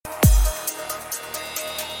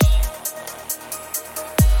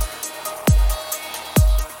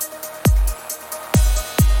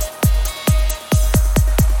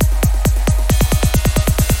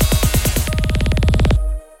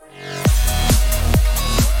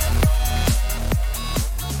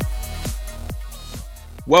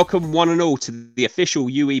Welcome one and all to the official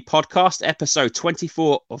UE podcast, episode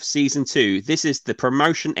 24 of season 2. This is the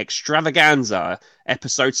promotion extravaganza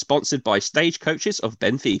episode sponsored by Stagecoaches of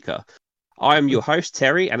Benfica. I am your host,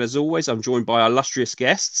 Terry, and as always, I'm joined by our illustrious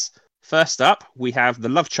guests. First up, we have the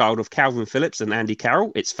love child of Calvin Phillips and Andy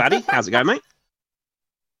Carroll. It's Faddy. How's it going, mate?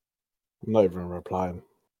 I'm not even replying.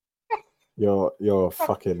 You're a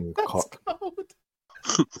fucking cock.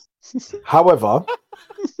 However,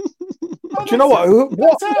 do you know what?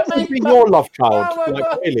 What would be your love child?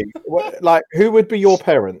 Really? Who would be your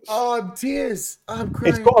parents? Oh, I'm tears. I'm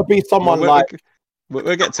crying. It's got to be someone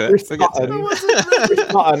We'll get to it. Chris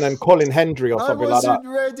Sutton and Colin Hendry or something like that.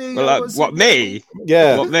 Ready. What, me?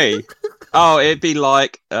 Yeah. What, me? Oh, it'd be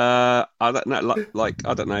like I don't know,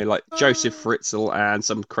 like Joseph Fritzl and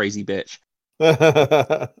some crazy bitch.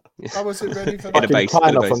 I wasn't ready for that.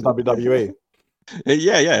 Tyler from WWE.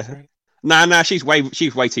 Yeah. Nah, she's way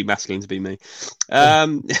too masculine to be me.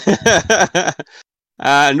 And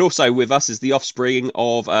also with us is the offspring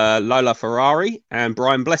of Lola Ferrari and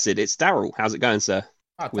Brian Blessed. It's Daryl. How's it going, sir?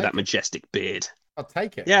 With that majestic beard. I'll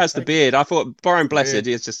take it. Yeah, it's the beard. I thought Brian Blessed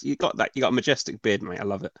is just you got a majestic beard, mate. I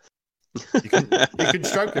love it. You can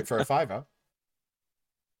stroke it for a £5.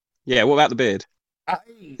 Yeah, what about the beard?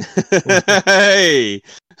 Hey.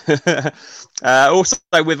 Also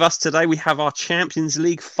with us today, we have our Champions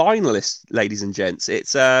League finalists, ladies and gents.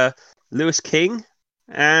 It's Lewis King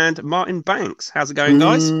and Martin Banks. How's it going,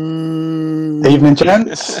 guys? Evening,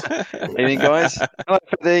 gents. Evening, guys. Hello,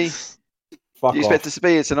 Faddy. Fuck You off. expect us to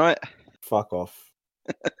be here tonight? Fuck off.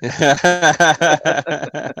 Just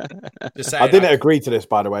saying, I didn't agree to this,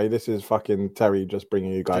 by the way. This is fucking Terry just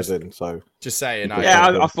bringing you guys in. So Just saying.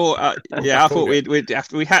 I thought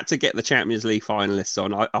we had to get the Champions League finalists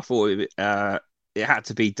on. I thought it had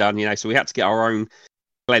to be done, so we had to get our own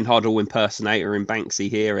Glenn Hoddle impersonator in Banksy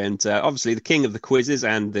here, and obviously the king of the quizzes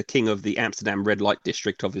and the king of the Amsterdam red light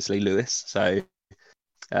district, obviously Lewis. So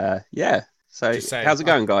yeah. So how's it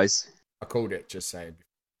going, guys? I called it. Just saying.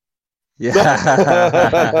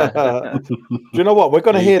 Yeah. do you know what? We're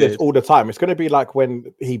going to hear this all the time. It's going to be like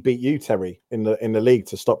when he beat you, Terry, in the league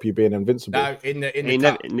to stop you being invincible. No, he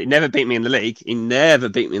never beat me in the league. He never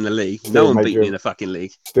beat me in the league. Still No one beat me in the fucking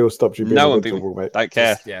league. Still stops you being No one beat me. invincible, mate. Don't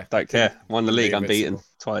care. Just, Don't care. Won the league unbeaten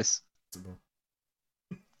twice.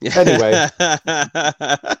 Anyway. Are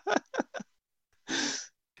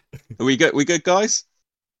we good? We good, guys?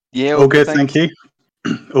 Yeah, all good, thank you.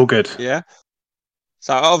 All good. Yeah.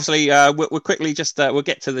 So obviously, we'll quickly just we'll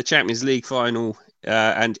get to the Champions League final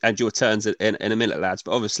and your turns in a minute, lads.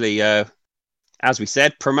 But obviously, as we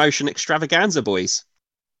said, promotion extravaganza, boys.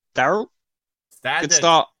 Daryl, good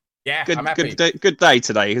start. Yeah, good, I'm happy. Good day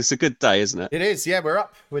today. It's a good day, isn't it? It is. Yeah, we're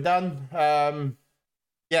up. We're done.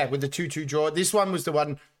 With the 2-2 draw. This one was the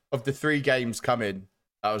one of the 3 games coming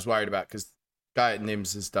I was worried about because Guy at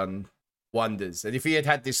Nims has done wonders. And if he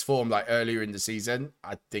had this form like earlier in the season,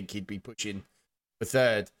 I think he'd be pushing for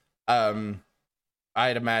third. I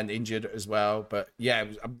had a man injured as well, but yeah,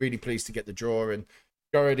 I'm really pleased to get the draw. And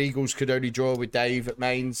Gorod Eagles could only draw with Dave at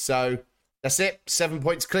Mainz, so that's it. 7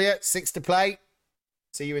 points clear, 6 to play.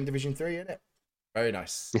 See you in Division 3, innit? Very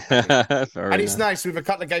nice. It's nice with a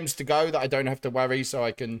couple of games to go that I don't have to worry, so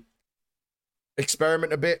I can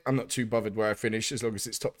experiment a bit. I'm not too bothered where I finish as long as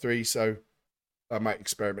it's top 3, so I might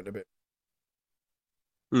experiment a bit.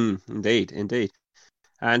 Indeed.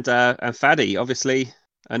 And Faddy, obviously,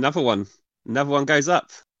 another one goes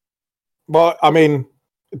up. Well, I mean,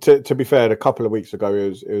 to be fair, a couple of weeks ago,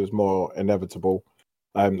 it was more inevitable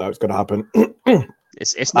that it's going to happen.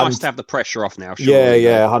 It's nice to have the pressure off now. Surely,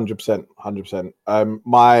 yeah, 100%.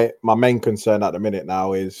 My main concern at the minute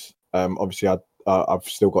now is obviously I've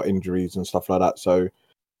still got injuries and stuff like that, so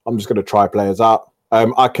I'm just going to try players out.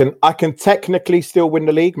 I can technically still win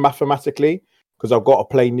the league mathematically, because I've got to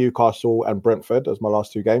play Newcastle and Brentford as my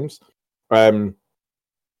last 2 games.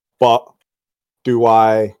 But do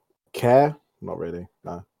I care? Not really,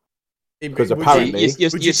 no. Because apparently...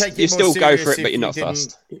 You still go for it, but you're not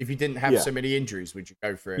fussed. If you didn't have so many injuries, would you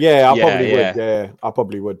go for it? Yeah, I probably would. Yeah, I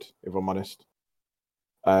probably would, if I'm honest.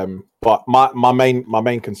 But my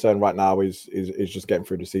main concern right now is just getting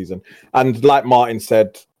through the season. And like Martin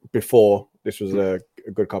said before, this was a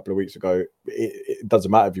good couple of weeks ago, it doesn't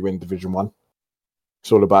matter if you win Division 1.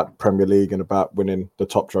 It's all about Premier League and about winning the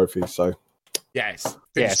top trophies. So yes, top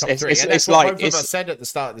 3. It's like both of us said at the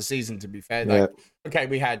start of the season. To be fair, okay,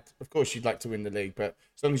 we had. Of course, you'd like to win the league, but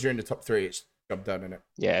as long as you're in the top 3, it's job done, isn't it?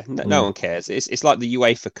 Yeah, no one cares. It's like the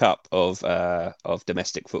UEFA Cup of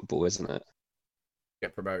domestic football, isn't it?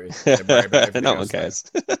 Get promoted. No one cares.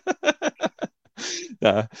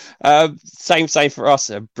 Same for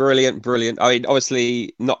us. Brilliant. I mean,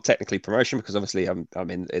 obviously not technically promotion because obviously I'm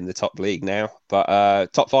in the top league now,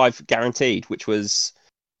 but top 5 guaranteed, which was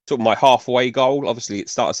sort of my halfway goal. Obviously, at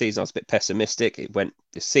the start of the season, I was a bit pessimistic.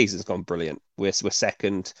 This season's gone brilliant. We're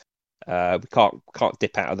second. We can't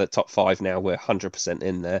dip out of the top 5 now. We're 100%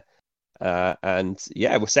 in there. And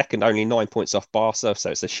yeah, we're second, only 9 points off Barca. So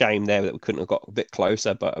it's a shame there that we couldn't have got a bit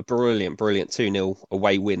closer. But a brilliant 2-0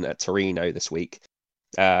 away win at Torino this week.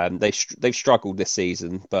 They've struggled this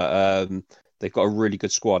season, but they've got a really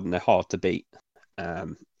good squad and they're hard to beat.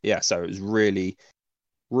 So it was really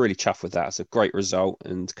chuffed with that. It's a great result,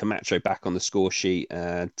 and Camacho back on the score sheet,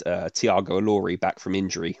 and Thiago Ilori back from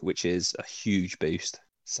injury, which is a huge boost.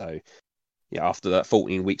 So yeah, after that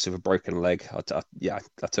 14 weeks of a broken leg,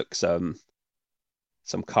 I took some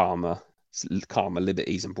karma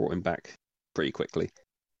liberties and brought him back pretty quickly.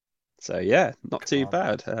 So yeah, not too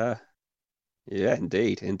bad. Yeah,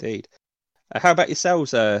 indeed. How about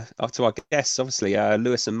yourselves? To our guests, obviously,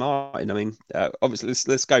 Lewis and Martin. I mean, obviously,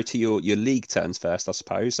 let's go to your league turns first, I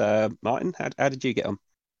suppose. Martin, how did you get on?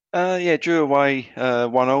 Drew away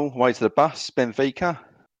 1-1 away to the bus, Benfica.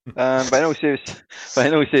 But in all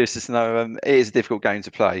seriousness, no, it is a difficult game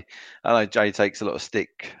to play. I know Jay takes a lot of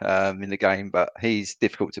stick in the game, but he's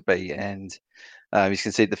difficult to beat, and he's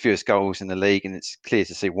conceded the fewest goals in the league, and it's clear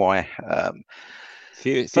to see why.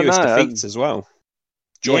 Fewest defeats as well.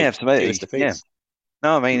 Yeah, absolutely. Yeah.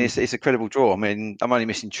 No, I mean it's a credible draw. I mean, I'm only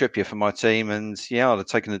missing Trippier for my team, and yeah, I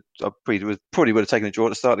probably would have taken a draw at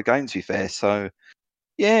the start of the game. To be fair, so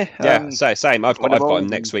yeah, same. I've got him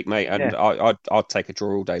next week, mate, and I'd take a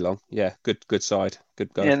draw all day long. Yeah, good side,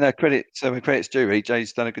 good guy. Yeah, no credit's due. Really.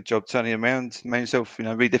 Jay's done a good job turning him around, made himself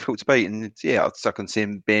really difficult to beat, and I can see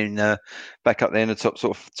him being back up there in the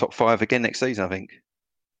top 5 again next season. I think.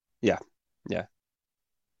 Yeah.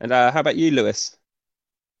 And how about you, Lewis?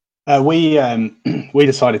 We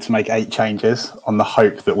decided to make 8 changes on the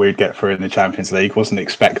hope that we'd get through in the Champions League. Wasn't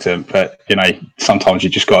expectant, but sometimes you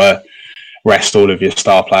just got to rest all of your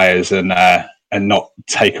star players and not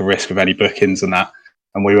take a risk of any bookings and that.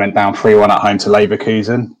 And we went down 3-1 at home to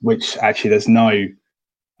Leverkusen, which actually there's no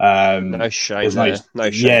shame. No shame.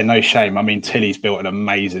 Yeah, no shame. I mean, Tilly's built an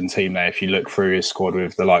amazing team there. If you look through his squad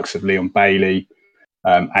with the likes of Leon Bailey,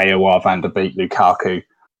 Aouar, Van der Beek, Lukaku,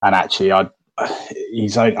 and actually I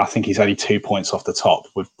think he's only 2 points off the top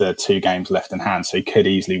with the 2 games left in hand, so he could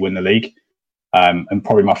easily win the league. And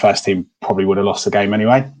probably my first team probably would have lost the game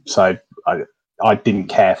anyway. So I didn't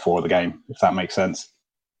care for the game, if that makes sense.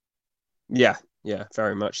 Yeah,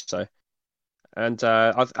 very much so. And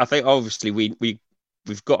I think obviously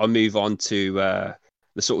we've got to move on to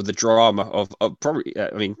the sort of the drama of probably.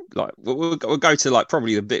 I mean, like we'll go to like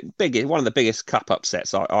probably one of the biggest cup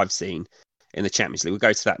upsets I've seen in the Champions League. We'll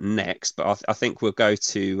go to that next, but I think we'll go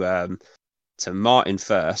to Martin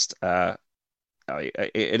first. An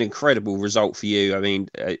incredible result for you. I mean,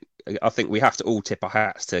 I think we have to all tip our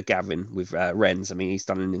hats to Gavin with Rennes. I mean, he's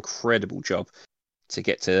done an incredible job to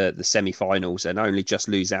get to the semi-finals and only just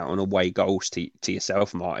lose out on away goals to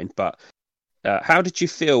yourself, Martin. But how did you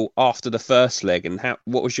feel after the first leg, and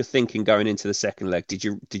what was your thinking going into the second leg? Did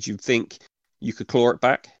you think you could claw it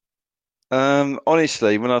back?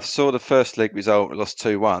 Honestly, when I saw the first leg result, lost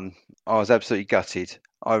 2-1, I was absolutely gutted.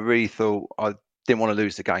 I really thought I didn't want to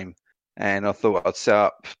lose the game, and I thought I'd set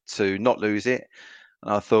up to not lose it.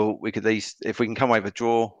 And I thought we could at least, if we can come away with a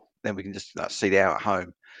draw, then we can just see it out at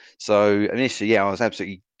home. So initially, I was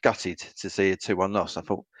absolutely gutted to see a 2-1 loss. I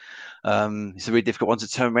thought it's a really difficult one to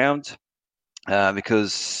turn around.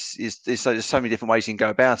 Because there's so many different ways you can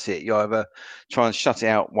go about it. You either try and shut it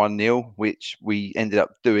out 1-0, which we ended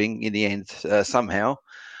up doing in the end somehow,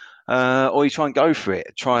 or you try and go for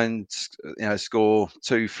it, try and score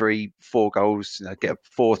 2, 3, 4 goals, get a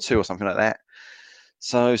 4-2 or something like that.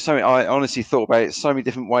 So I honestly thought about it. So many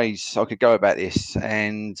different ways I could go about this,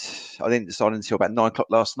 and I didn't decide until about 9 o'clock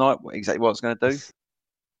last night exactly what I was going to do.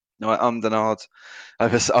 No, I ummed and ahed.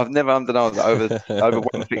 I've never ummed and ahed over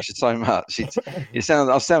one fixture so much. I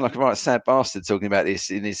sound like a right sad bastard talking about this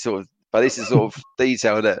in this sort of, but this is sort of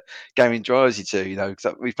detail that gaming drives you to.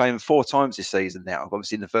 Because we've played them 4 times this season now.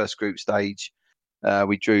 Obviously, in the first group stage,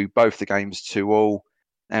 we drew both the games 2-2,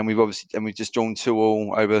 and we've just drawn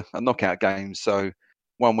 2-2 over a knockout game. So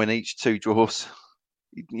 1 win each, 2 draws.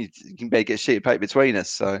 You can better get shit paper between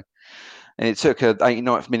us. So. And it took an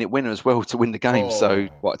 89th minute winner as well to win the game. So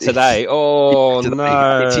what today? Oh today, no!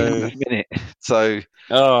 89th minute. So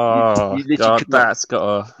you God, that's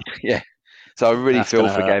got to. Yeah. So I really feel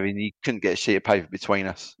for Gavin. He couldn't get a sheet of paper between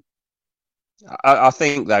us. I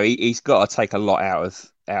think though he's got to take a lot out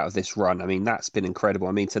of this run. I mean, that's been incredible.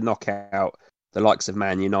 I mean, to knock out the likes of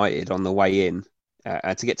Man United on the way in,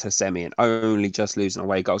 to get to the semi and only just losing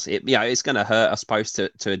away goals. It's going to hurt, I suppose,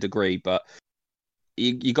 to a degree, but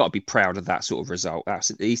you got to be proud of that sort of result.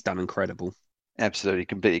 He's done incredible. Absolutely,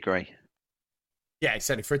 completely agree. Yeah,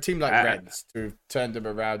 exactly. For a team like Rennes to have turned them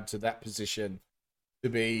around to that position, to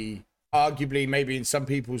be arguably, maybe in some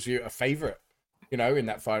people's view, a favourite, in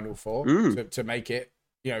that Final Four, to make it,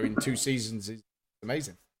 in 2 seasons is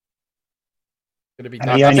amazing. Going to be.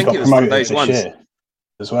 And he only got promoted this year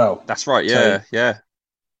as well. That's right. Yeah. Yeah.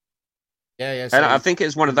 So and I think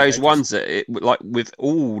it's one of those ones that, like with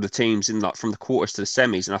all the teams in from the quarters to the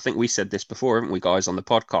semis, and I think we said this before, haven't we, guys, on the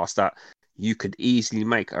podcast, that you could easily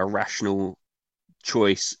make a rational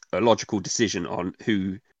choice, a logical decision on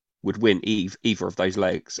who would win either of those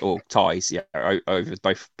legs or ties. Over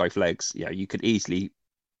both legs. You could easily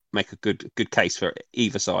make a good case for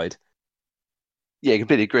either side. Yeah, I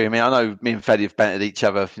completely agree. I mean, I know me and Faddy have bantered each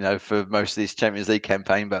other, for most of this Champions League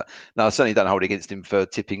campaign, but no, I certainly don't hold against him for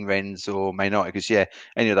tipping Rennes or Man United because,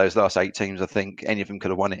 any of those last 8 teams, I think any of them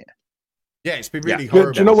could have won it. Yeah, it's been really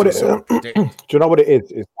horrible. Do you know what it is? Do you know what it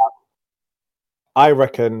is? Is that I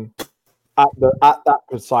reckon at that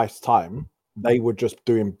precise time they were just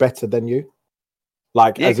doing better than you,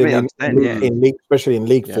 as in league, especially in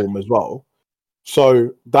league form as well.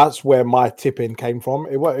 So that's where my tipping came from.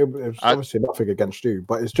 It was obviously nothing against you,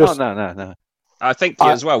 but it's just... Oh, no. I think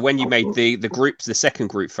as well, when you made the second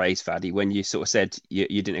group phase, Faddy, when you sort of said you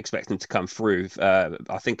didn't expect them to come through,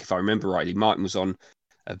 I think if I remember rightly, Martin was on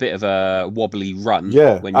a bit of a wobbly run.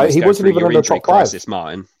 Yeah, when he wasn't even in the top crisis, 5.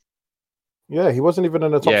 Martin. Yeah, he wasn't even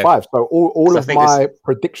in the top 5. So all of my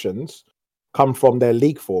predictions come from their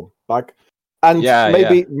league form.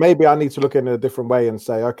 Maybe I need to look in a different way and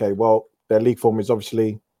say, okay, well, their league form is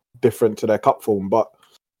obviously different to their cup form, but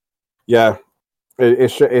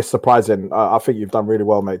it's surprising. I think you've done really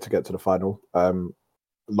well, mate, to get to the final.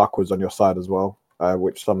 Luck was on your side as well,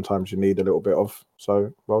 which sometimes you need a little bit of.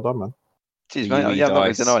 So well done, man. Cheers, mate. I'm not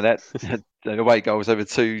going to deny that. The away goals over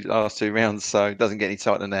last 2 rounds, so it doesn't get any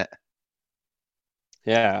tighter than that.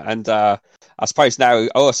 Yeah, and I suppose now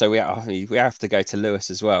also we have to go to Lewis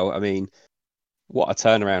as well. I mean, what a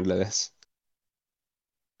turnaround, Lewis.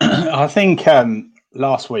 I think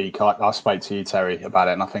last week I spoke to you, Terry, about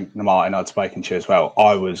it, and I think Martin, I'd spoken to you as well.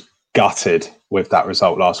 I was gutted with that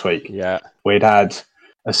result last week. Yeah. We'd had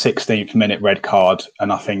a 16th minute red card,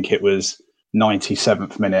 and I think it was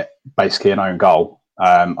 97th minute, basically an own goal.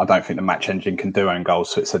 I don't think the match engine can do own goals,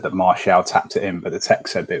 so it said that Martial tapped it in, but the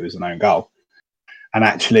text said that it was an own goal. And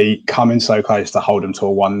actually coming so close to hold them to a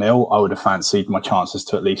 1-0, I would have fancied my chances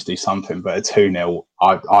to at least do something, but a 2-0,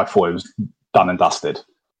 I thought it was done and dusted.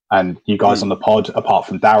 And you guys on the pod, apart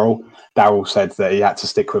from Daryl said that he had to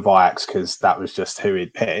stick with Ajax because that was just who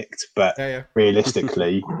he'd picked. But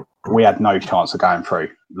realistically, we had no chance of going through.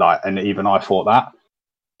 And even I thought that.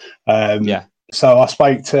 So I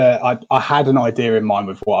spoke to. I had an idea in mind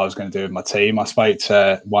with what I was going to do with my team. I spoke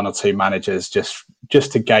to 1 or 2 managers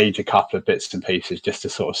just to gauge a couple of bits and pieces, just to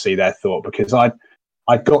sort of see their thought, because I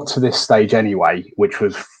got to this stage anyway, which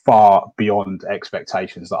was far beyond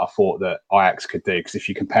expectations that I thought that Ajax could do. Because if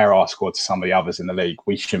you compare our squad to some of the others in the league,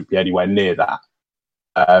 we shouldn't be anywhere near that.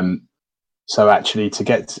 So actually, to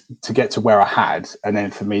get to where I had, and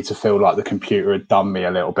then for me to feel like the computer had done me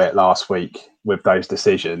a little bit last week with those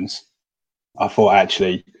decisions, I thought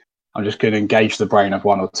actually I'm just going to engage the brain of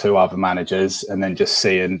 1 or 2 other managers and then just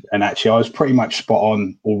see. And actually, I was pretty much spot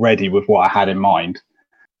on already with what I had in mind.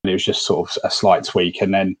 It was just sort of a slight tweak.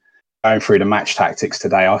 And then going through the match tactics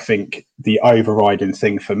today, I think the overriding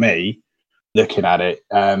thing for me, looking at it,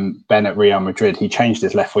 Ben at Real Madrid, he changed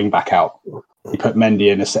his left wing back out. He put Mendy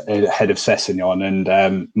in ahead of Sessegnon,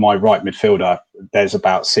 and my right midfielder, there's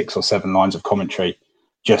about 6 or 7 lines of commentary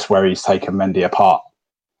just where he's taken Mendy apart.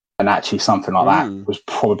 And actually something like that was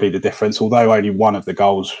probably the difference. Although only one of the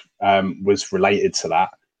goals was related to that,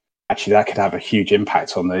 actually that could have a huge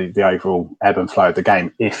impact on the overall ebb and flow of the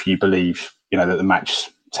game if you believe, that the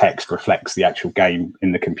match text reflects the actual game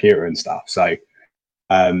in the computer and stuff. So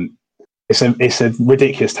it's a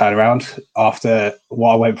ridiculous turnaround after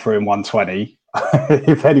what I went through in 120.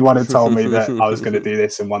 If anyone had told me that I was going to do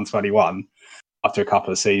this in 121 after a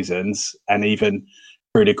couple of seasons, and even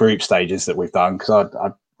through the group stages that we've done, because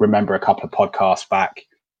I remember a couple of podcasts back,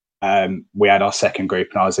 we had our second group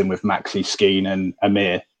and I was in with Maxi, Skeen and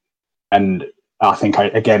Amir. And I think,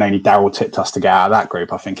 again, only Daryl tipped us to get out of that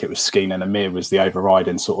group. I think it was Skeen and Amir was the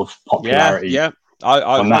overriding sort of popularity. Yeah.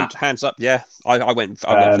 I went hands up. Yeah, I went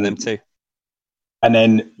for them too. And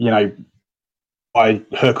then, by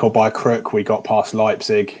hook or by crook, we got past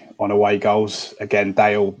Leipzig on away goals. Again,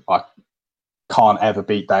 Dale, I can't ever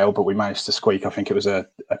beat Dale, but we managed to squeak. I think it was a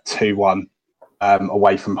 2-1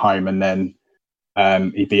 away from home, and then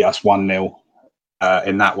he beat us 1-0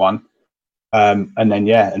 in that one, and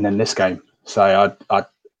then this game. So I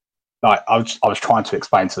was trying to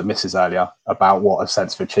explain to the missus earlier about what a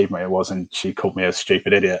sense of achievement it was, and she called me a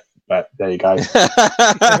stupid idiot. But there you go.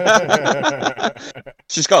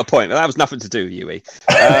 She's got a point, but that was nothing to do with Yui.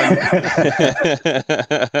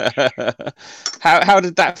 How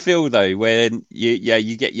did that feel though when you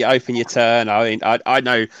open your turn? I mean, I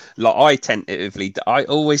know, like, I tentatively, I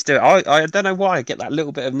always do it. I don't know why I get that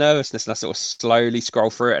little bit of nervousness, and I sort of slowly scroll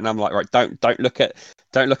through it, and I'm like, right, don't look at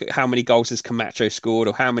how many goals has Camacho scored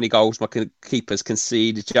or how many goals my keeper's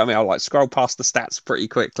conceded. Do you know what I mean? I'll like scroll past the stats pretty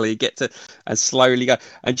quickly, and slowly go.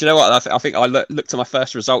 And do you know what? I think I looked at my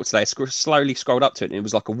first result today, slowly scrolled up to it, and it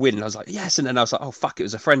was like a win. And I was like, yes. And then I was like, oh, fuck, it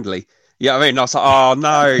was a friendly. You know what I mean? And I was like, oh,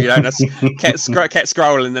 no. You know, and I kept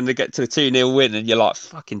scrolling, and then they get to the 2-0 win, and you're like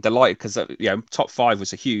fucking delighted because, top 5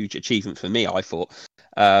 was a huge achievement for me, I thought.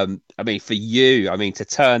 I mean, for you, I mean, to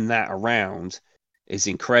turn that around is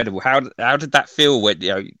incredible. How did that feel when,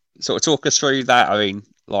 sort of talk us through that? I mean,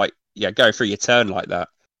 like, go through your turn like that.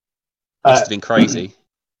 Must have been crazy.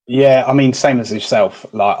 Yeah, I mean, same as yourself.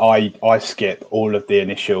 Like, I skip all of the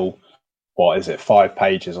initial, 5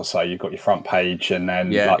 pages or so. You've got your front page and then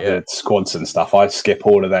the squads and stuff. I skip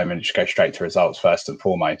all of them and just go straight to results first and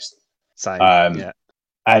foremost. Same.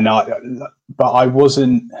 And but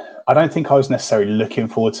I don't think I was necessarily looking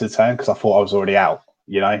forward to the turn because I thought I was already out.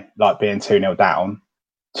 Like being 2-0 down,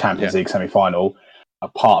 Champions League semi-final. A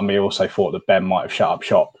part of me also thought that Ben might have shut up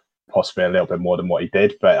shop, possibly a little bit more than what he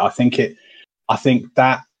did. But I think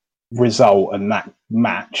that result and that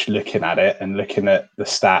match, looking at it and looking at the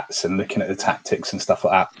stats and looking at the tactics and stuff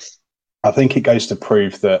like that, I think it goes to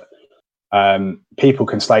prove that people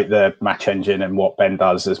can slate the match engine and what Ben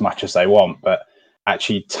does as much as they want, but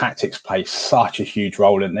actually tactics play such a huge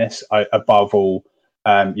role in this. Above all,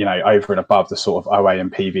 over and above the sort of OA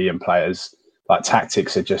and PV and players, like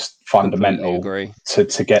tactics are just fundamental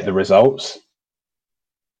to get the results.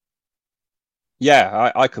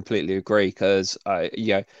 Yeah, I completely agree because I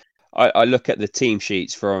look at the team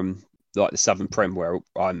sheets from like the Southern Prem where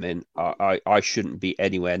I'm in. I shouldn't be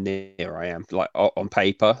anywhere near I am, like on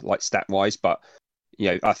paper, like stat wise, but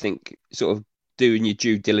I think sort of doing your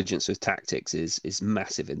due diligence with tactics is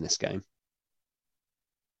massive in this game.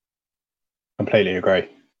 Completely agree.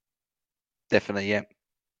 Definitely, yeah.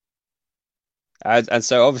 And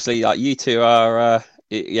so obviously, like, you two are,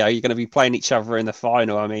 you're going to be playing each other in the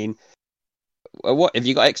final. I mean, what have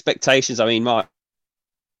you got expectations? I mean, Mark.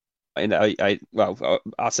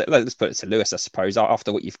 I'll say, let's put it to Lewis, I suppose.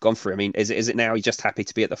 After what you've gone through, I mean, is it now you're just happy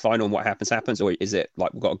to be at the final and what happens, or is it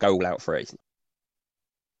like we've got a goal out for it?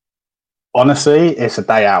 Honestly, it's a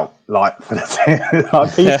day out. Like, for the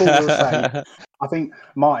like, people will say, I think,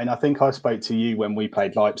 Martin, I spoke to you when we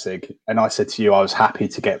played Leipzig, and I said to you I was happy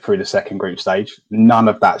to get through the second group stage. None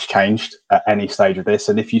of that's changed at any stage of this.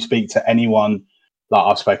 And if you speak to anyone, like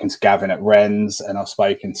I've spoken to Gavin at Rennes and I've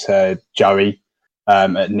spoken to Joey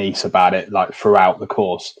at Nice about it, like throughout the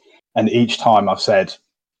course. And each time I've said,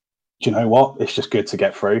 do you know what? It's just good to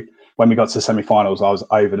get through. When we got to the semi-finals, I was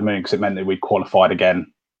over the moon because it meant that we'd qualified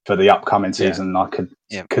again for the upcoming season. I could,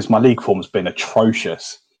 because my league form's been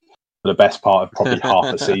atrocious for the best part of probably half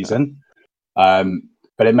a season.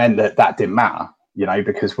 But it meant that didn't matter,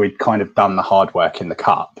 because we'd kind of done the hard work in the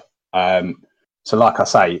cup. So like I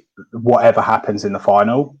say, whatever happens in the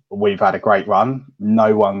final, we've had a great run.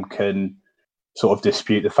 No one can sort of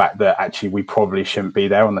dispute the fact that actually we probably shouldn't be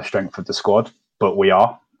there on the strength of the squad, but we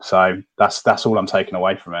are. So that's all I'm taking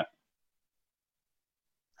away from it.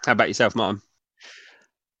 How about yourself, Martin?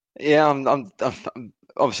 Yeah, I'm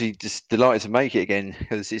obviously just delighted to make it again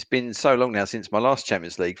because it's been so long now since my last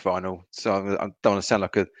Champions League final. So I don't want to sound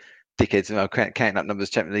like a dickhead, counting up numbers,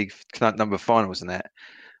 Champions League number of finals and that.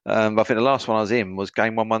 But I think the last one I was in was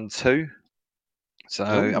game 112. So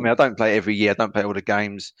I mean, I don't play every year. I don't play all the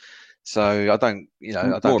games. So I don't,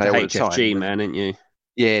 I don't play all the time. HFG, man, aren't you?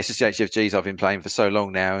 Yeah, it's just the HFGs I've been playing for so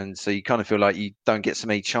long now, and so you kind of feel like you don't get so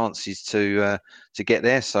many chances to get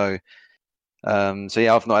there. So,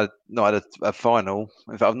 yeah, I've not had a final.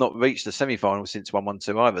 In fact, I've not reached the semi-final since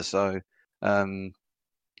 112 either. So,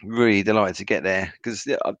 really delighted to get there because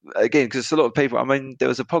a lot of people. I mean, there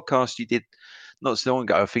was a podcast you did not so long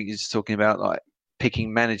ago. I think you're just talking about like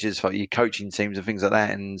picking managers for your coaching teams and things like that,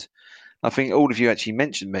 and I think all of you actually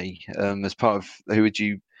mentioned me as part of who would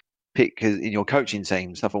you pick in your coaching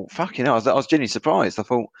teams. I thought, fucking hell, I was genuinely surprised. I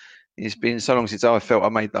thought it's been so long since I felt I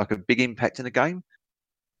made like a big impact in the game.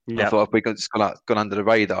 Yeah. I thought if we got just gone under the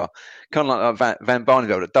radar, kind of like Van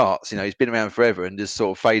Barneveld at darts. He's been around forever and just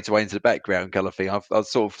sort of fades away into the background kind of thing. I've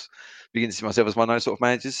sort of beginning to see myself as one of those sort of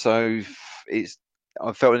managers. So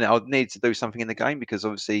I felt I'd need to do something in the game because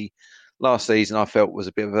obviously last season I felt was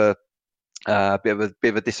a bit of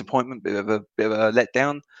a disappointment, bit of a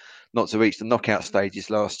letdown, not to reach the knockout stages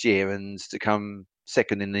last year and to come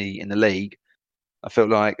second in the league. I felt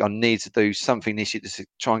like I need to do something this year to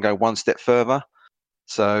try and go one step further.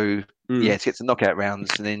 So to get to knockout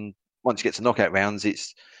rounds, and then once you get to knockout rounds,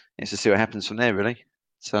 it's to see what happens from there, really.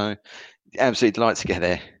 So absolutely delighted to get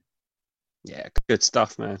there. Yeah, good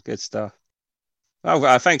stuff, man. Good stuff.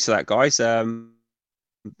 Well, thanks for that, guys.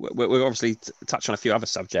 We'll obviously touch on a few other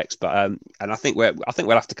subjects, but and I think we'll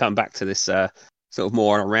have to come back to this sort of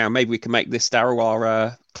more on around. Maybe we can make this, Daryl,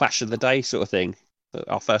 our clash of the day sort of thing,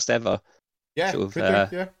 our first ever. Yeah, sort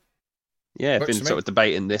of, yeah, I've been sort of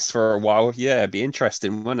debating this for a while. Yeah, it'd be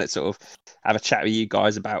interesting, wouldn't it? Sort of have a chat with you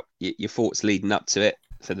guys about your thoughts leading up to it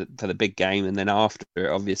for the big game, and then after it.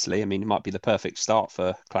 Obviously, I mean, it might be the perfect start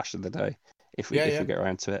for Clash of the Day if we get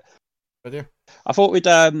around to it. I thought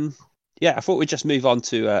we'd just move on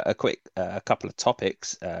to a quick couple of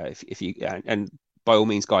topics. If you and by all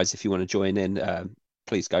means, guys, if you want to join in,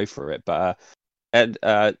 please go for it. But it'd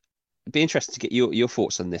be interesting to get your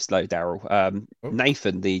thoughts on this, though, Daryl.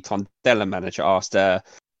 Nathan, the Tondela manager, asked.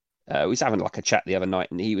 We was having like a chat the other night,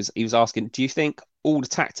 and he was asking, do you think all the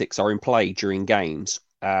tactics are in play during games?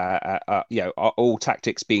 Are all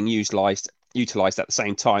tactics being utilized at the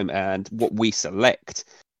same time, and what we select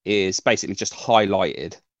is basically just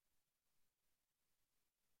highlighted?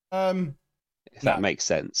 If that makes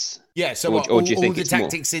sense. Yeah, so or do you think all the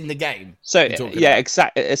tactics in the game? So yeah,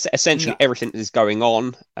 exactly. Essentially, everything is going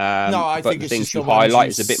on. I think the it's things just you the ones highlight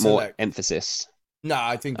you is a bit more emphasis. No,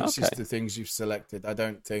 I think it's just the things you've selected. I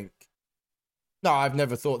don't think. No, I've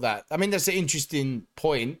never thought that. I mean, that's an interesting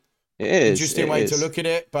point. It is interesting way to look at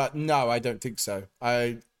it, but no, I don't think so.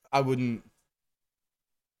 I wouldn't.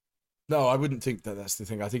 No, I wouldn't think that that's the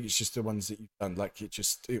thing. I think it's just the ones that you've done. Like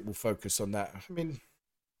it will focus on that.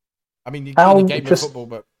 I mean, you can game of football,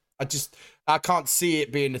 but I can't see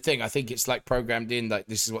it being the thing. I think it's like programmed in, like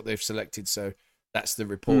this is what they've selected, so that's the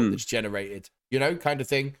report that's generated. Kind of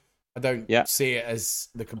thing. I don't see it as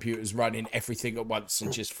the computer's running everything at once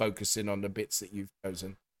and just focusing on the bits that you've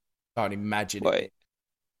chosen. Can't imagine it.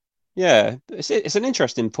 Yeah, it's an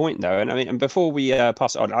interesting point though, and I mean, and before we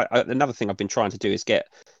pass it on, another thing I've been trying to do is get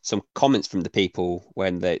some comments from the people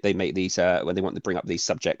when they make these when they want to bring up these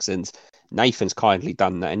subjects, and Nathan's kindly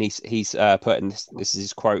done that, and he's put in this is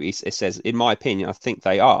his quote. It says, "In my opinion, I think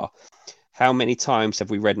they are. How many times have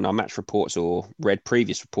we read in our match reports or read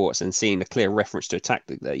previous reports and seen a clear reference to a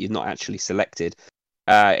tactic that you've not actually selected?"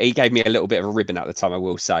 He gave me a little bit of a ribbon at the time, I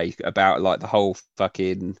will say, about like the whole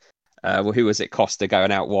fucking. Who was it? Costa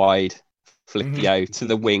going out wide, Flippio to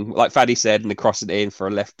the wing, like Faddy said, and then crossing it in for a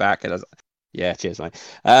left back. And I was like, yeah, cheers, mate.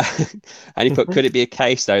 And he put, could it be a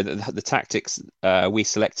case though that the tactics we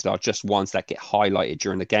selected are just ones that get highlighted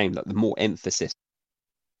during the game, like the more emphasis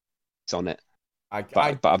on it,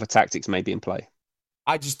 but other tactics may be in play.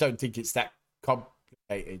 I just don't think it's that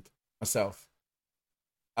complicated myself.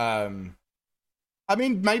 I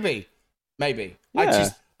mean, maybe. Yeah.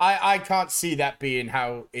 I can't see that being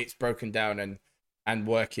how it's broken down and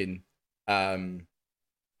working.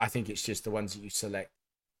 I think it's just the ones that you select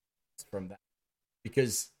from that.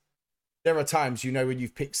 Because there are times, when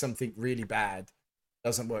you've picked something really bad,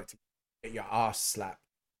 doesn't work to get your ass slapped.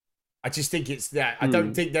 I just think it's that. I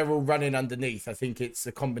don't think they're all running underneath. I think it's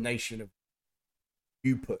a combination of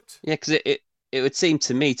you put. Yeah, because it would seem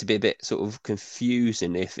to me to be a bit sort of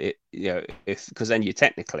confusing if because then you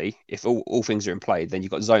technically, if all things are in play, then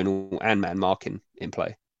you've got zonal and man marking in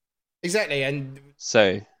play. Exactly, and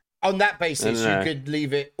so on that basis, you could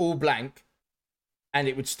leave it all blank, and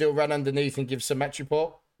it would still run underneath and give some match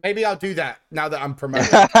report. Maybe I'll do that now that I'm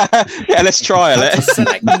promoted. Yeah, let's try it. Just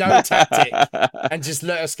select no tactic and just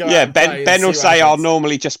let us go. Yeah, Ben will say, "I'll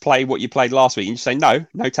normally just play what you played last week," and you say, "No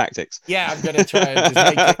tactics." Yeah, I'm going to try and just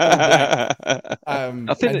make it all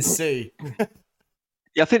blank. And see.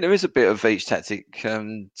 Yeah, I think there is a bit of each tactic.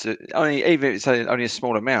 Even if it's only a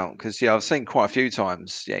small amount, because I've seen quite a few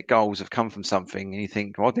times. Yeah, goals have come from something, and you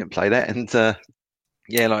think, "Well, I didn't play that," and.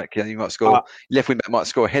 You might score. Left wing back might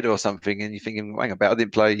score a header or something, and you're thinking, "Hang about, I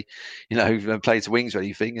didn't play, play to wings or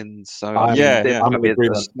anything." And so, I'm in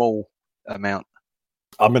agreement. A small amount.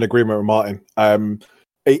 I'm in agreement with Martin.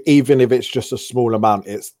 Even if it's just a small amount,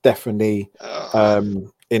 it's definitely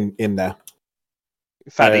in there.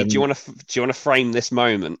 Faddy, do you want to frame this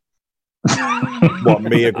moment? What,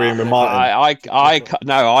 me agreeing with Martin?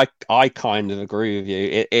 I kind of agree with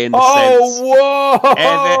you in the Oh, sense. whoa!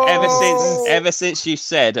 Ever since you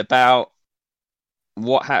said about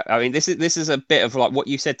what happened, I mean, this is a bit of like what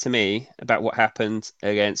you said to me about what happened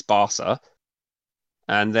against Barca,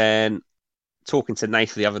 and then talking to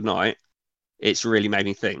Nath the other night, it's really made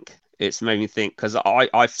me think. It's made me think because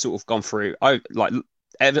I've sort of gone through.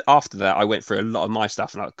 After that, I went through a lot of my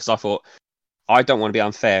stuff, because I thought I don't want to be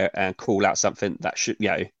unfair and call out something that should,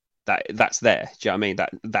 that's there. Do you know what I mean?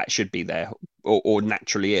 That should be there or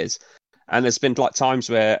naturally is. And there's been like times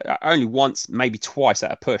where only once, maybe twice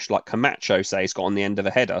at a push, like Camacho says, got on the end of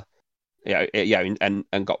a header,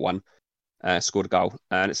 and got one, scored a goal.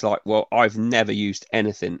 And it's like, well, I've never used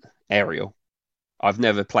anything aerial. I've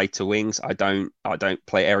never played to wings. I don't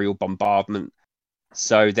play aerial bombardment.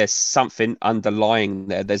 So there's something underlying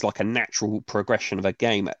there. There's like a natural progression of a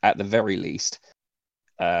game at the very least.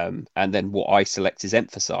 And then what I select is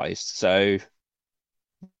emphasized. So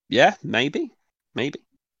yeah, maybe.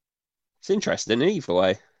 It's interesting either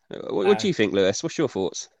way. What do you think, Lewis? What's your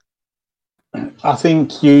thoughts? I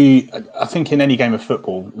think in any game of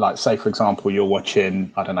football, like say for example, you're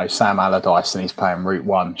watching, I don't know, Sam Allardyce and he's playing route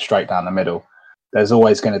one straight down the middle. There's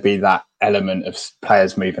always going to be that element of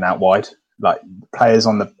players moving out wide. Like players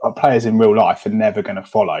in real life are never going to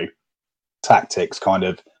follow tactics kind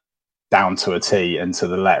of down to a T and to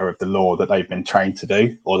the letter of the law that they've been trained to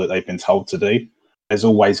do or that they've been told to do. There's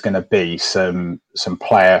always going to be some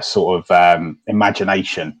player sort of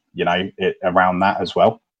imagination, around that as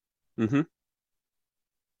well. Mm-hmm.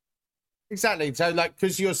 Exactly. So, like,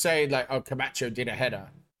 because you're saying, like, Camacho did a header,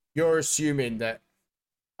 you're assuming that.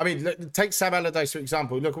 I mean, look, take Sam Allardyce, for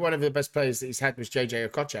example. Look at one of the best players that he's had was JJ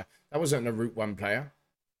Okocha. That wasn't a Route 1 player.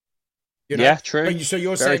 Yeah, true. So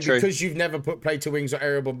you're Very saying true. Because you've never play to wings or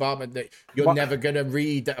aerial bombardment that you're never going to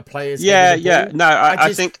read that a player's Yeah. ball? No,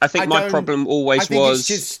 I think my problem always was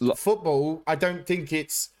it's just football. I don't think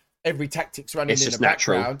it's every tactics running It's in just the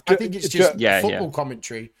natural. background. I think it's just football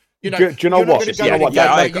commentary. Do you know what? I think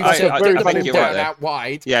you're right there. Out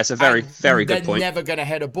wide. Yeah, it's a very, very good point. They're never going to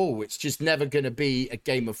head a ball. It's just never going to be a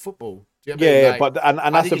game of football. Do you know what I mean? But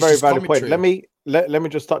that's a very valid point. Let me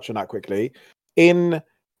just touch on that quickly. In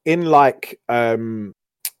like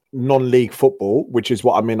non-league football, which is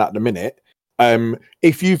what I'm in at the minute,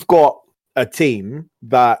 if you've got a team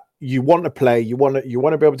that you want to play, you want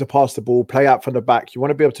to be able to pass the ball, play out from the back, you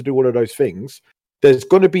want to be able to do all of those things, there's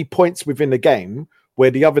going to be points within the game where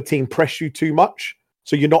the other team press you too much,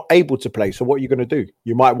 so you're not able to play. So what are you going to do?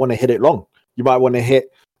 You might want to hit it long. You might want to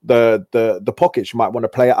hit the pockets. You might want to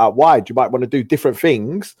play it out wide. You might want to do different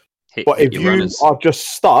things. But if you are just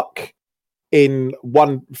stuck in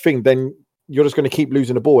one thing, then you're just going to keep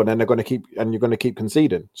losing the ball, and then you're going to keep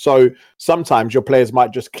conceding. So sometimes your players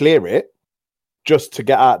might just clear it just to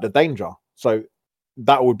get out of the danger. So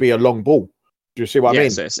that would be a long ball. Do you see what I mean?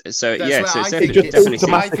 It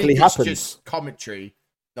automatically happens. It's just commentary,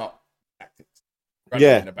 not tactics.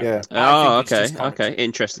 Yeah. Oh, okay.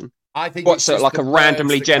 Interesting. I think what's it like a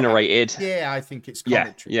randomly generated? Yeah, I think it's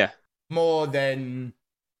commentary. Yeah. More than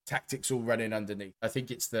tactics all running underneath. I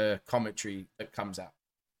think it's the commentary that comes out.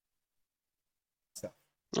 So.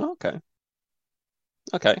 Okay.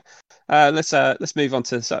 Let's move on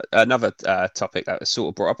to another topic that was sort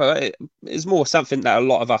of brought up. It's more something that a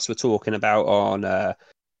lot of us were talking about on the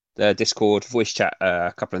Discord voice chat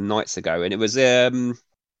a couple of nights ago, and it was in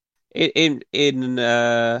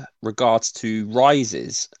regards to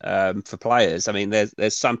rises for players. I mean,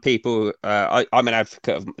 there's some people. I'm an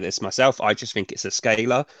advocate of this myself. I just think it's a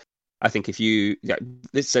scalar. I think if the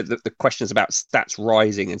question is about stats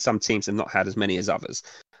rising, and some teams have not had as many as others.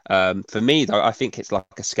 For me, though, I think it's like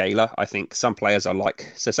a scalar. I think some players are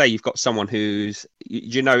like, so say you've got someone who's,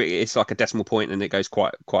 it's like a decimal point and it goes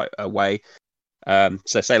quite a way.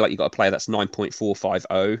 So say like you've got a player that's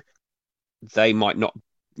 9.450, they might not,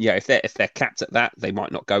 if they're capped at that, they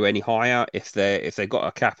might not go any higher. If they've got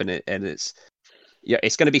a cap in it and it's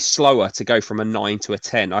going to be slower to go from a 9 to a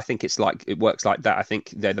 10. I think it works like that. I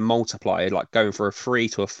think the multiplier, like going from a 3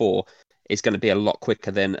 to a 4, is going to be a lot quicker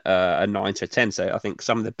than a 9 to a 10. So I think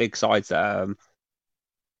some of the big sides that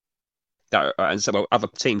and some other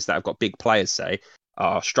teams that have got big players, say,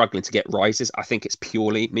 are struggling to get rises. I think it's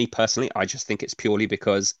purely, me personally, I just think it's purely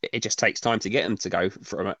because it just takes time to get them to go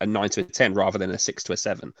from a 9 to a 10 rather than a 6 to a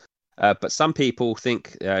 7. But some people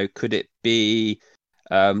think, could it be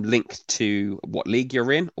linked to what league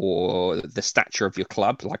you're in or the stature of your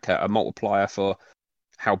club, like a multiplier for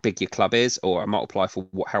how big your club is, or a multiplier for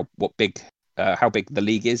how big the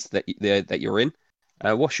league is that you're in.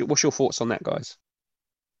 What's your thoughts on that, guys?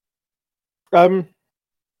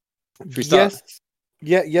 Should we start?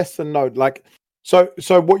 Yes and no. Like, so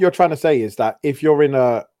what you're trying to say is that if you're in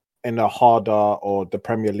a harder or the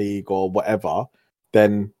Premier League or whatever,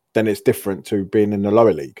 then it's different to being in the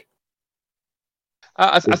lower league.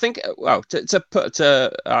 I think. Well, I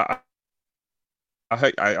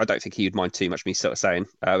don't think he would mind too much me sort of saying.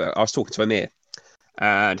 I was talking to Amir,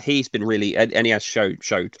 and he's been really, and he has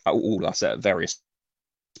showed all us at various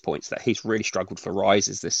points that he's really struggled for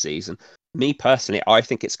rises this season. Me personally, I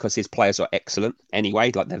think it's because his players are excellent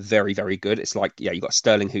anyway. Like, they're very, very good. It's like, yeah, you got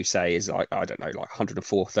Sterling Hussein is like, I don't know, like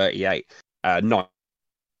 104, 38, 9.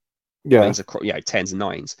 Yeah, tens and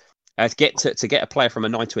nines. To get a player from a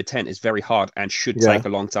 9 to a 10 is very hard and should take a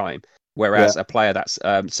long time. Whereas a player that's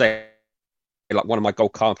say like one of my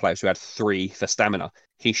gold card players who had 3 for stamina,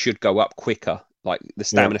 he should go up quicker. Like, the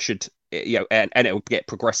stamina should, and it will get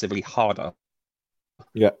progressively harder.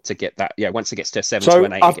 Yeah, to get that. Yeah, once it gets to a 7 to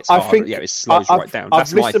an 8, it gets harder. Think, it slows right down.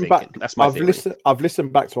 That's my thinking. That's my theory. I've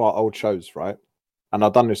listened back to our old shows, right? And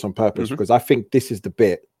I've done this on purpose because I think this is the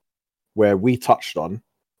bit where we touched on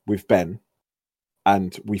with Ben,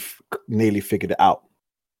 and we've nearly figured it out.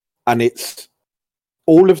 And it's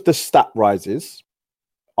all of the stat rises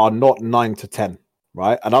are not 9 to 10,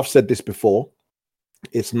 right? And I've said this before.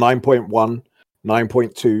 It's 9.1,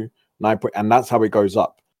 9.2, 9. And that's how it goes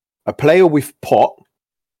up. A player with pot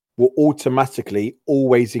will automatically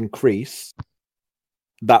always increase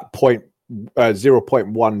that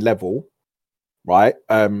 0.1 level, right?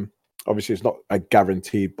 Obviously, it's not a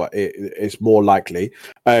guarantee, but it's more likely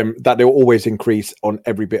that they'll always increase on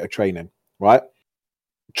every bit of training, right?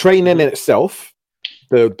 Training in itself,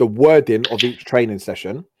 the wording of each training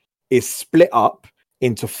session is split up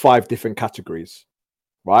into 5 different categories,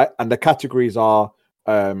 right? And the categories are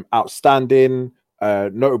outstanding,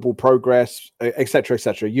 notable progress, etc.,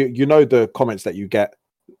 etc. You know the comments that you get.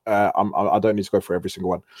 I don't need to go through every single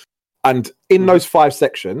one. And in those 5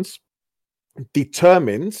 sections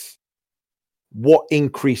determines what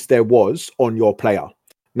increase there was on your player.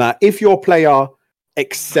 Now, if your player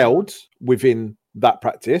excelled within that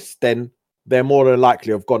practice, then they're more than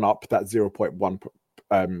likely have gone up that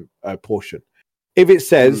 0.1 portion. If it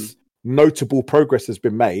says notable progress has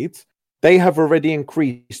been made, they have already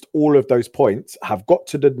increased all of those points, have got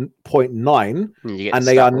to the 0.9, and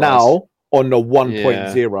they are now on the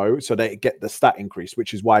 1.0, so they get the stat increase,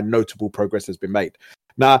 which is why notable progress has been made.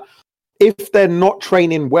 Now, if they're not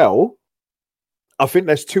training well, I think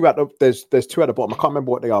there's 2 at the bottom. I can't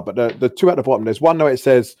remember what they are, but the 2 at the bottom. There's one where it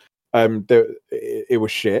says it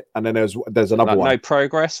was shit, and then there's another one. No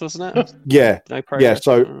progress, wasn't it? Yeah, no progress.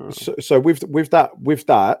 Yeah. So with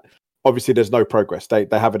that, obviously there's no progress. They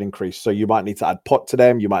haven't increased. So you might need to add pot to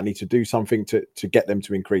them. You might need to do something to get them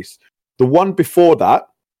to increase. The one before that,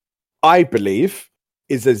 I believe,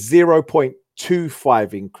 is a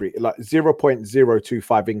 0.25 increase, like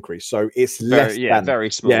 0.025 increase. So it's less than very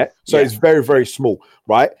small. Yeah. So it's very, very small,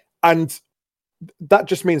 right? And that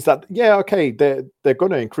just means that, okay, they're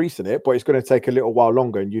going to increase in it, but it's going to take a little while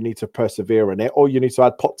longer, and you need to persevere in it, or you need to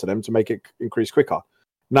add pot to them to make it increase quicker.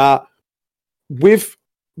 Now, with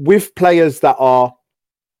players that are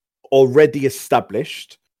already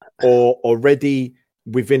established or already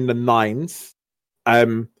within the 9s,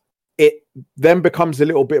 it then becomes a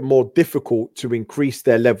little bit more difficult to increase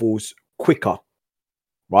their levels quicker,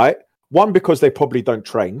 right? 1, because they probably don't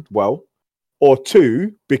train well, or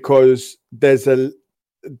 2, because there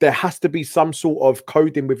has to be some sort of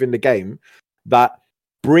coding within the game that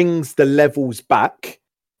brings the levels back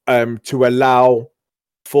to allow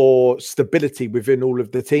for stability within all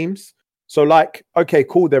of the teams. So, like, okay,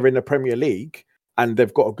 cool, they're in the Premier League and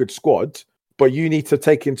they've got a good squad, but you need to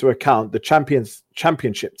take into account the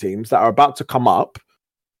championship teams that are about to come up,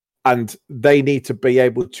 and they need to be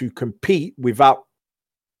able to compete without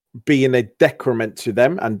being a decrement to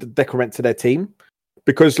them and decrement to their team.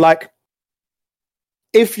 Because, like,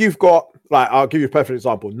 if you've got, like, I'll give you a perfect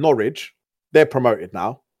example. Norwich, they're promoted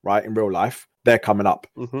now, right? In real life, they're coming up.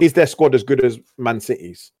 Is their squad as good as Man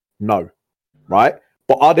City's? No, right?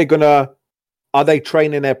 But are they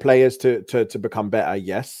training their players to become better?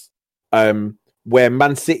 Yes. Where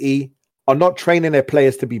Man City are not training their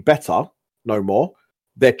players to be better no more.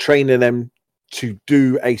 They're training them to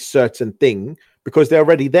do a certain thing because they're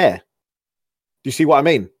already there. Do you see what I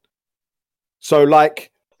mean? So,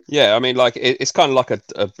 like, yeah, I mean, like, it's kind of like a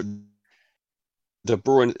De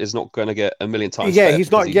Bruyne is not going to get a million times. Yeah,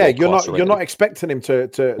 he's not. Yeah, you're not expecting him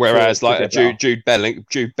to. Whereas, like, Jude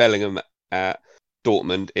Bellingham at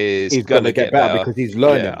Dortmund he's going to get better because he's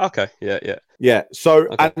learning. Yeah, okay, yeah. So,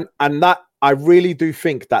 okay. and that, I really do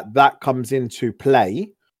think that comes into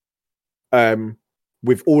play,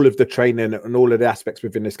 with all of the training and all of the aspects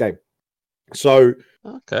within this game. So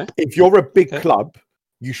Okay. if you're a big Okay. club,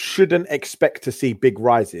 you shouldn't expect to see big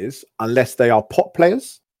rises unless they are pot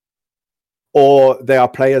players or they are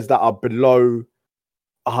players that are below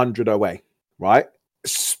 100 away, right?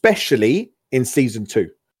 Especially in season 2.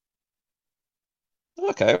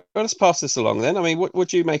 Okay. Well, let's pass this along then. I mean, what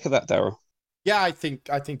do you make of that, Daryl? Yeah, I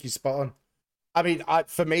think he's spot on. I mean,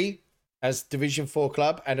 for me, as Division 4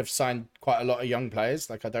 club, and have signed quite a lot of young players.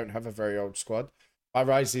 Like, I don't have a very old squad. My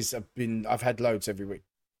rises I've had loads every week.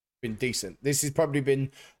 Been decent. This has probably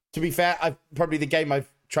been, to be fair, probably the game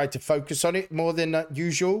I've tried to focus on it more than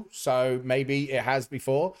usual. So maybe it has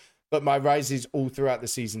before, but my rises all throughout the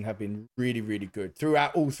season have been really, really good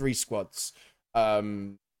throughout all 3 squads.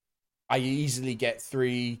 I easily get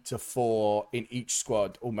 3 to 4 in each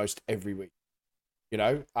squad almost every week. You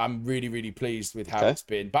know, I'm really, really pleased with how it's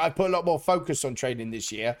been. But I put a lot more focus on training this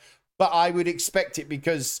year. But I would expect it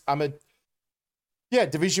because I'm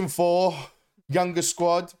Division 4, younger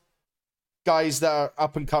squad, guys that are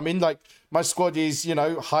up and coming. Like, my squad is,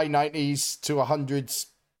 high 90s to 100s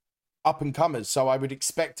up and comers. So I would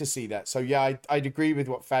expect to see that. So, yeah, I'd agree with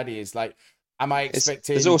what Faddy is. Like, am I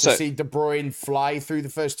expecting to see De Bruyne fly through the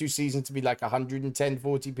first 2 seasons to be like 110,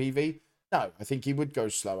 40 PV? No, I think he would go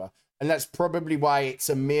slower. And that's probably why it's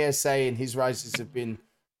Amir saying his rises have been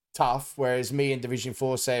tough, whereas me in Division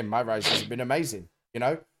 4 saying my rises have been amazing, And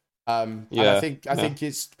I think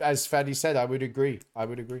it's, as Faddy said, I would agree.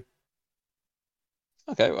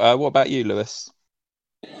 Okay. What about you, Lewis?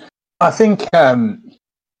 I think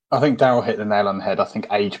Daryl hit the nail on the head. I think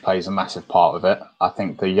age plays a massive part of it. I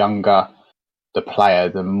think the younger the player,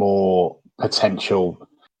 the more potential.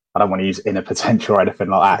 I don't want to use inner potential or anything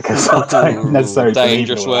like that because I don't necessarily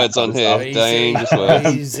dangerous words on here. Dangerous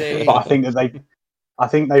words. But I think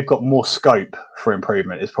that they've got more scope for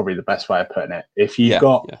improvement. Is probably the best way of putting it. If you've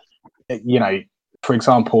for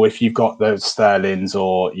example, if you've got the Sterlings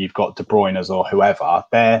or you've got De Bruyne's or whoever,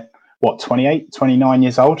 they're 28, 29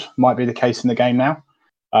 years old. Might be the case in the game now.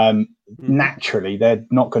 Naturally, they're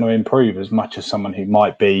not going to improve as much as someone who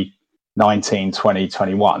might be 19, 20,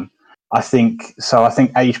 21. I think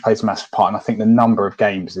age plays a massive part, and I think the number of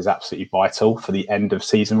games is absolutely vital for the end of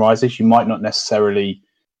season rises. You might not necessarily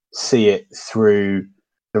see it through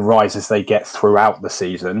the rises they get throughout the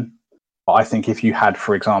season, but I think if you had,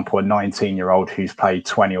 for example, a 19-year-old who's played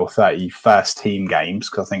 20 or 30 first team games,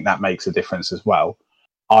 because I think that makes a difference as well,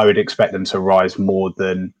 I would expect them to rise more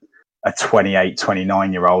than a 28,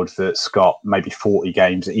 29-year-old that's got maybe 40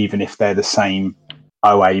 games, even if they're the same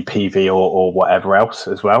OA, PV, or whatever else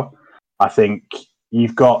as well. I think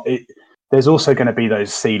you've got it. There's also going to be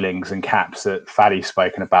those ceilings and caps that Faddy's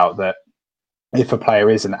spoken about, that if a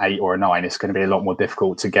player is an 8 or a 9, it's going to be a lot more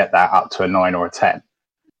difficult to get that up to a 9 or a 10.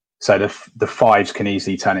 So the 5s can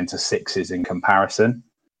easily turn into 6s in comparison.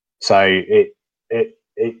 So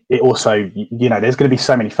it also, there's going to be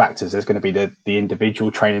so many factors. There's going to be the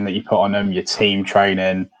individual training that you put on them, your team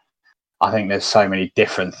training. I think there's so many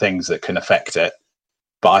different things that can affect it.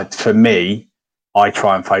 But for me, I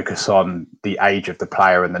try and focus on the age of the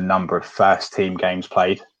player and the number of first team games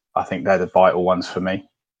played. I think they're the vital ones for me.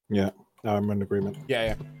 Yeah, I'm in agreement.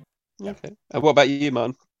 Yeah. Okay. And what about you,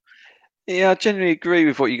 man? Yeah, I generally agree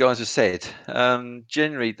with what you guys have said.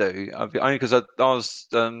 Generally do. Only because I was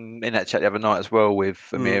in that chat the other night as well with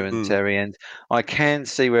Amir and Terry, and I can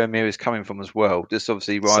see where Amir is coming from as well. Just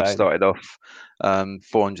obviously where I've started off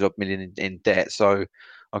 400 million in debt, so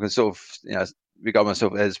I can sort of regard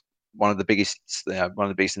myself as one of the biggest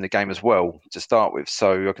in the game as well to start with.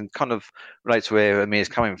 So I can kind of relate to where Amir's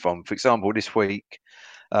coming from. For example, this week,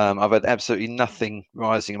 I've had absolutely nothing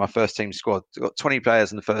rising in my first team squad. I've got 20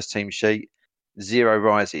 players in the first team sheet, 0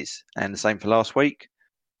 rises, and the same for last week.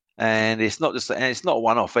 And it's not a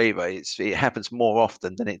one-off either. It happens more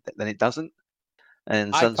often than it doesn't.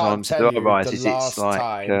 And sometimes there are rises. It's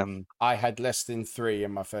like I had less than 3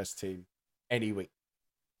 in my first team any week.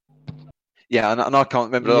 Yeah, and I can't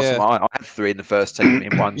remember the last time I had 3 in the first team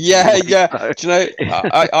in one. Do you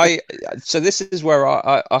know, so this is where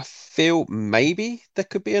I feel maybe there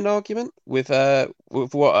could be an argument with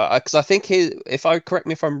what, because I think correct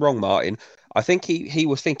me if I'm wrong, Martin, I think he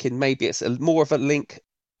was thinking maybe it's more of a link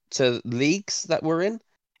to leagues that we're in.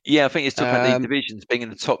 Yeah, I think it's talking about the divisions being in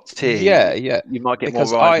the top tier. Yeah. You might get more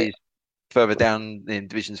rises further down in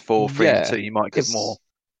divisions 4, 3, and 2. You might get more.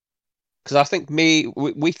 Because I think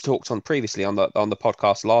we've talked on previously on the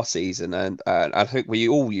podcast last season, and I think we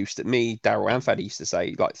all used to, me, Daryl, and Faddy used to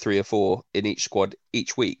say like 3 or 4 in each squad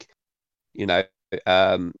each week. It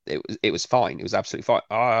was fine. It was absolutely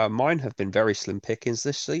fine. Mine have been very slim pickings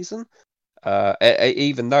this season.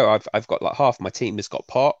 Even though I've got like half my team has got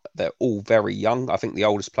pot, they're all very young. I think the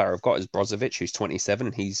oldest player I've got is Brozovic, who's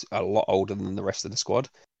 27. He's a lot older than the rest of the squad.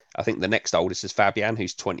 I think the next oldest is Fabian,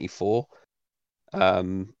 who's 24.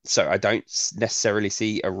 So I don't necessarily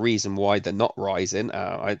see a reason why they're not rising.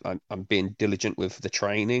 I'm being diligent with the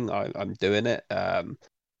training. I'm doing it.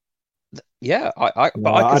 Yeah, but I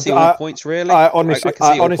can see all points really. I honestly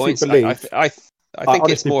believe. I think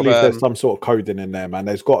it's more of there's some sort of coding in there, man.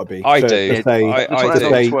 There's got to be. I do.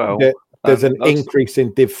 There's an increase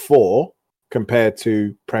in Div 4 compared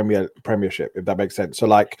to Premiership, if that makes sense. So,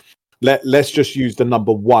 like, let's just use the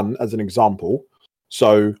number 1 as an example.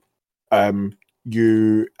 So,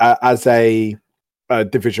 you as a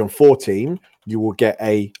Division 4 team, you will get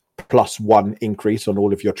a +1 increase on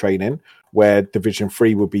all of your training, where Division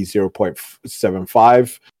 3 will be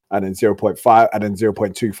 0.75. And then 0.5 and then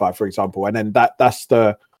 0.25, for example. And then that's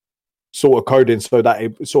the sort of coding so that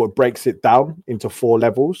it sort of breaks it down into 4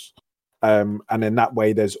 levels. And then that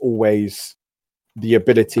way there's always the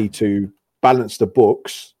ability to balance the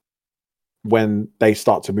books when they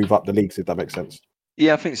start to move up the leagues, if that makes sense.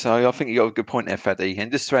 Yeah, I think so. I think you got a good point there, Faddy.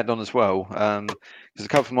 And just to add on as well, because a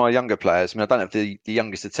couple of my younger players, I mean, I don't have the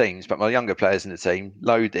youngest of teams, but my younger players in the team,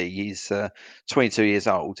 Lodi, he's 22 years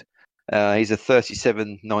old. He's a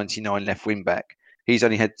 37.99 left wing back. He's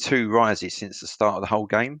only had 2 rises since the start of the whole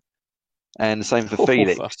game. And the same for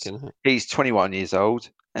Felix. He's 21 years old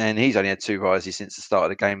and he's only had 2 rises since the start of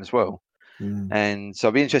the game as well. And so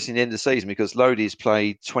it'll be interesting at the end of the season because Lodi's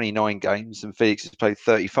played 29 games and Felix has played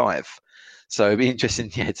 35. So it'll be interesting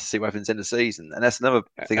to see what happens in the season. And that's another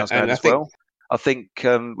thing I was going to add as well. I think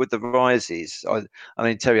with the rises, I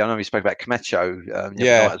mean, Terry, I know we spoke about Camacho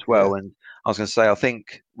as well. And I was going to say, I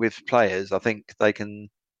think with players, I think they can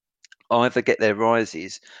either get their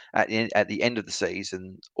rises at the end of the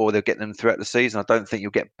season or they'll get them throughout the season. I don't think you'll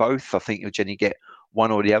get both. I think you'll generally get one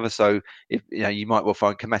or the other. So if you might well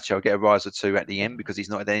find Camacho get a rise or 2 at the end because he's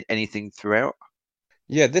not had anything throughout.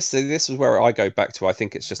 Yeah, this is where I go back to. I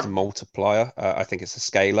think it's just a multiplier. I think it's a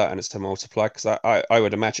scalar and it's a multiplier because I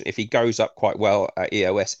would imagine if he goes up quite well at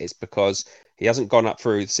EOS, it's because he hasn't gone up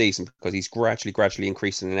through the season because he's gradually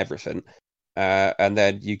increasing in everything. And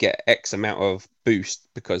then you get X amount of boost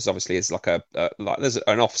because obviously it's like there's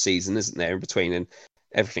an off season, isn't there, in between, and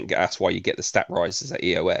everything. That's why you get the stat rises at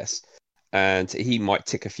EOS. And he might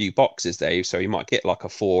tick a few boxes there, so he might get like a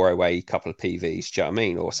 408, couple of PVs, do you know what I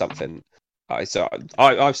mean, or something. So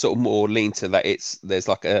I've sort of more leaned to that. There's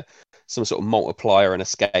like some sort of multiplier and a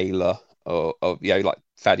scalar of like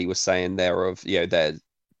Faddy was saying there of they're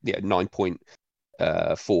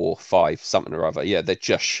 9.45 something or other. Yeah, they're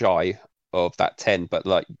just shy of that 10, but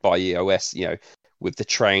like by EOS, with the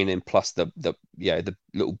training plus the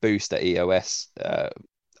little boost at EOS,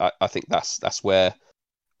 I think that's where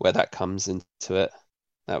that comes into it.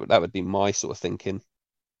 That would be my sort of thinking.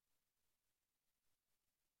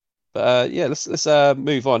 But let's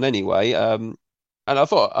move on anyway. And I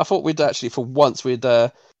thought we'd actually for once we'd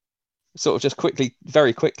sort of just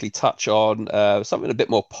very quickly touch on something a bit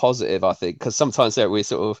more positive. I think because sometimes we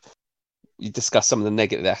sort of you discuss some of the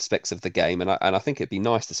negative aspects of the game, and I think it'd be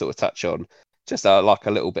nice to sort of touch on just like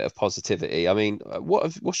a little bit of positivity. I mean,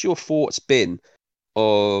 what's your thoughts been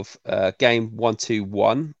of game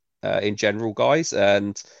 1-2-1 in general, guys,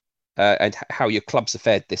 and how your clubs are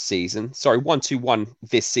fared this season? Sorry, 1-2-1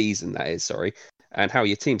 this season, that is. Sorry, and how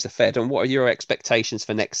your teams are fared, and what are your expectations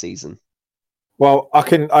for next season? Well, I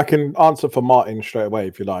can answer for Martin straight away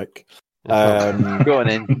if you like. Go on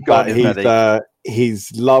in.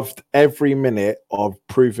 He's loved every minute of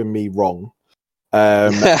proving me wrong,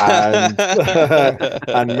 and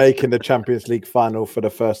and making the Champions League final for the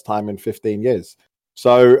first time in 15 years.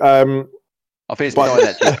 So I think it's behind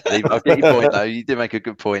that, Steve. I'll get your point though. You did make a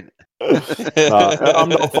good point. No, I'm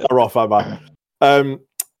not far off, am I?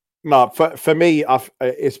 No, for me,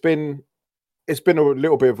 it's been a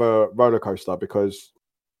little bit of a roller coaster because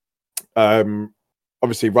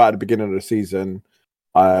obviously right at the beginning of the season,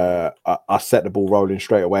 I set the ball rolling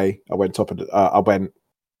straight away. I went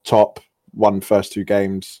top, won first 2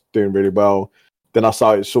 games, doing really well. Then I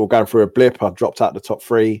started sort of going through a blip. I dropped out the top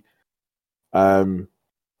 3. And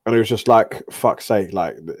it was just like, fuck's sake,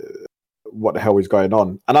 like, what the hell is going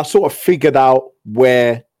on? And I sort of figured out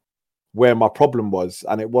where my problem was.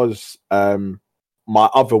 And it was my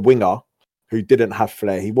other winger who didn't have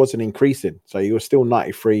flair. He wasn't increasing. So he was still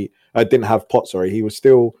 93. I didn't have pot, sorry. He was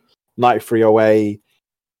still 93 away,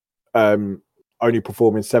 only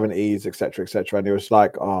performing 70s, etc., etc. And it was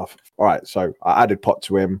like, oh, all right. So I added pot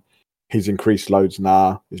to him. He's increased loads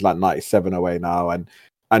now. He's like 97 away now. And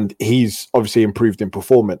he's obviously improved in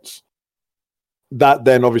performance. That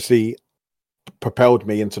then obviously propelled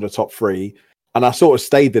me into the top three, and I sort of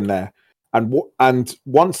stayed in there. And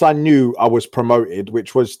once I knew I was promoted,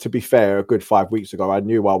 which was, to be fair, a good 5 weeks ago, I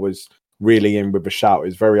knew I was really in with a shout.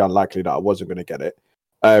 It's very unlikely that I wasn't going to get it.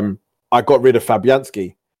 I got rid of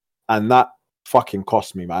Fabianski, and that fucking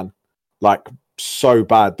cost me, man. Like, so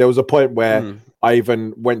bad. There was a point where I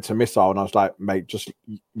even went to Missile and I was like, mate, just,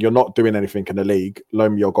 you're not doing anything in the league.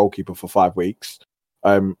 Loan me your goalkeeper for 5 weeks.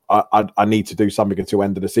 I need to do something until the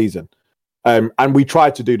end of the season. And we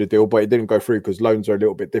tried to do the deal, but it didn't go through because loans are a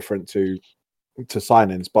little bit different to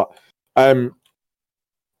signings. But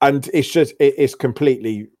and it's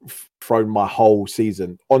completely thrown my whole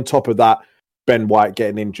season. On top of that, Ben White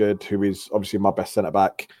getting injured, who is obviously my best centre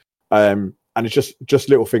back, and it's just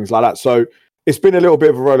little things like that. So it's been a little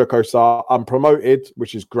bit of a roller coaster. I'm promoted,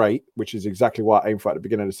 which is great, which is exactly what I aimed for at the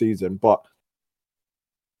beginning of the season, but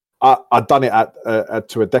I'd done it at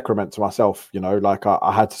to a decrement to myself, you know, like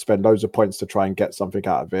I had to spend loads of points to try and get something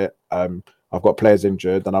out of it. I've got players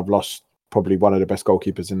injured and I've lost probably one of the best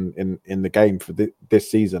goalkeepers in the game for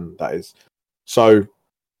this season, that is. So,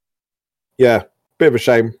 yeah, bit of a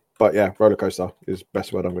shame, but yeah, roller coaster is the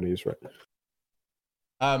best word I'm going to use for it.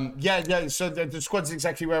 Yeah. So the squad's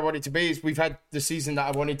exactly where I want it to be. We've had the season that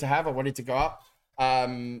I wanted to have. I wanted to go up.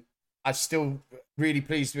 I'm still really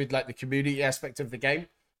pleased with like the community aspect of the game.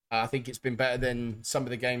 I think it's been better than some of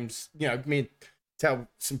the games. You know,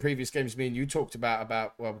 some previous games me and you talked about,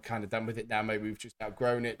 well, we're kind of done with it now. Maybe we've just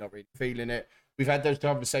outgrown it, not really feeling it. We've had those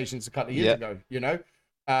conversations a couple of years ago, you know?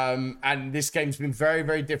 And this game's been very,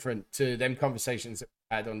 very different to them conversations that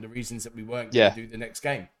we had on the reasons that we weren't going to do the next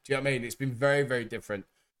game. Do you know what I mean? It's been very, very different.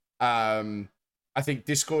 I think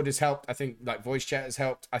Discord has helped. I think like voice chat has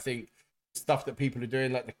helped. I think stuff that people are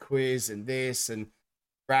doing, like the quiz and this and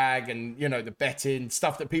brag and, you know, the betting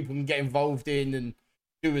stuff that people can get involved in and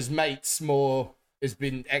do as mates more has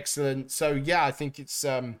been excellent. So yeah, I think it's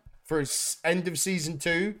for end of season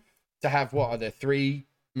 2 to have, what are there, 3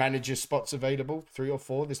 manager spots available, 3 or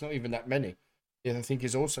 4? There's not even that many. Yeah, I think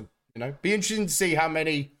is awesome. You know, be interesting to see how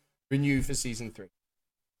many renew for season 3.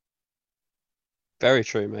 Very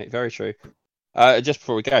true, mate. Very true. Just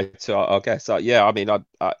before we go to our guests, yeah, I mean,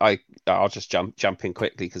 I'll just jump in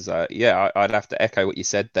quickly because yeah, I'd have to echo what you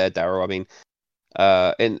said there, Daryl. I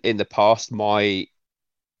mean, in the past, my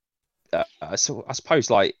so I suppose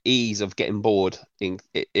like ease of getting bored in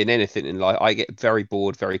anything in life, I get very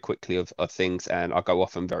bored very quickly of things, and I go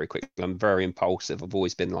off them very quickly. I'm very impulsive. I've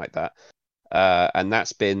always been like that, and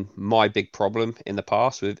that's been my big problem in the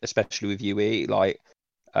past, especially with UE. Like,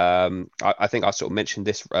 I think I sort of mentioned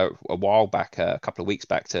this a while back, a couple of weeks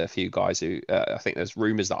back, to a few guys who I think there's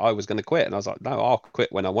rumors that I was going to quit, and I was like, no, I'll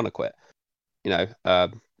quit when I want to quit. You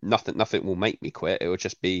know, nothing will make me quit. It will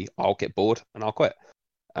just be I'll get bored and I'll quit.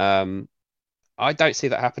 I don't see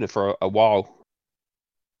that happening for a while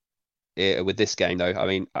with this game, though. I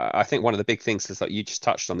mean, I think one of the big things is that you just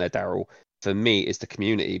touched on there, Daryl, for me is the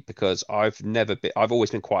community, because I've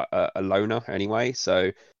always been quite a loner anyway.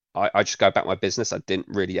 So I just go about my business. I didn't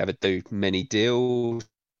really ever do many deals.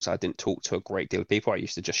 I didn't talk to a great deal of people. I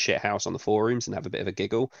used to just shit house on the forums and have a bit of a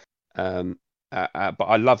giggle. But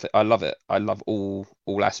I love it. I love it. I love all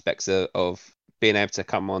aspects of being able to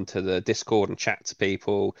come onto the Discord and chat to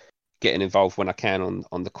people, getting involved when I can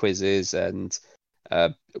on the quizzes, and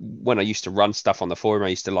when I used to run stuff on the forum, I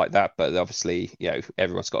used to like that. But obviously, you know,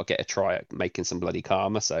 everyone's got to get a try at making some bloody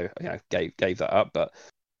karma, so you know, gave that up. But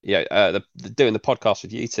yeah, doing the podcast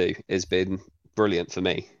with you two has been brilliant for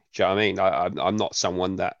me. Do you know what I mean? I'm not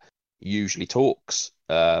someone that usually talks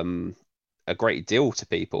a great deal to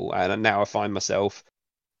people, and now I find myself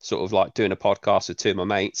sort of like doing a podcast with 2 of my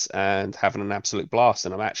mates and having an absolute blast,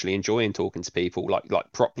 and I'm actually enjoying talking to people,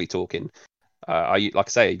 like properly talking. Like I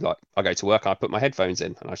say, like I go to work, I put my headphones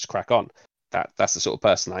in and I just crack on. That's the sort of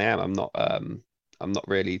person I am. I'm not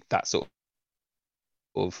really that sort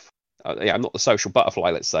of I'm not the social butterfly,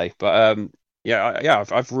 let's say. But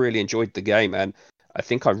I've really enjoyed the game, and I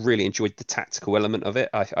think I really enjoyed the tactical element of it.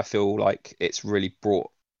 I feel like it's really brought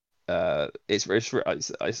I've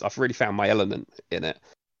really found my element in it.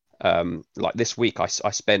 Like this week, I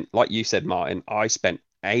spent, like you said, Martin, I spent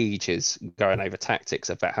ages going over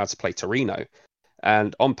tactics about how to play Torino.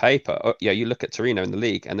 And on paper, you look at Torino in the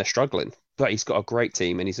league and they're struggling, but he's got a great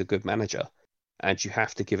team and he's a good manager. And you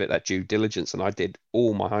have to give it that due diligence. And I did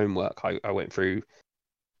all my homework. I went through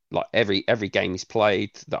like every game he's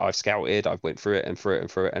played that I've scouted. I went through it and through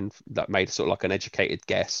it, and that made sort of like an educated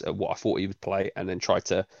guess at what I thought he would play, and then tried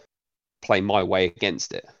to play my way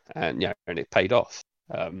against it. And and it paid off.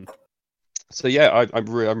 So yeah, I'm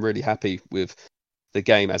really happy with the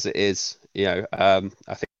game as it is. I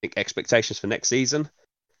think expectations for next season,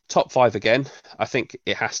 top 5 again. I think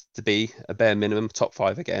it has to be a bare minimum top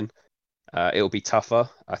 5 again. It'll be tougher.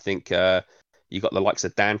 I think you got the likes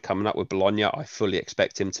of Dan coming up with Bologna. I fully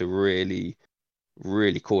expect him to really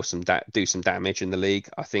cause do some damage in the league.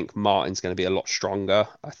 I think Martin's going to be a lot stronger.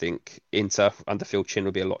 I think Inter under Phil Chin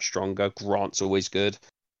will be a lot stronger. Grant's always good.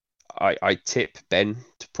 I tip Ben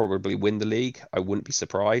to probably win the league. I wouldn't be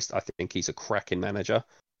surprised. I think he's a cracking manager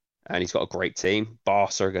and he's got a great team.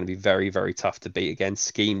 Barca are going to be very, very tough to beat again.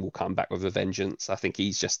 Scheme will come back with a vengeance. I think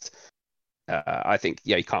he's just, I think,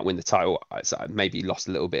 he can't win the title. So maybe lost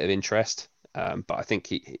a little bit of interest. But I think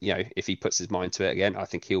if he puts his mind to it again, I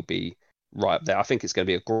think he'll be right up there. I think it's going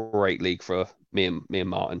to be a great league for me and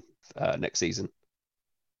Martin next season.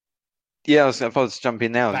 Yeah, if I was to jump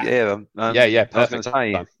in now, perfect. I was going to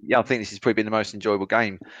say, I think this has probably been the most enjoyable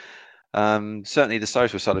game. Certainly the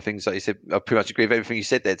social side of things, like you said, I pretty much agree with everything you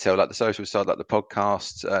said there, Tel. Like the social side, like the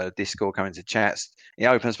podcast, Discord, coming to chats, it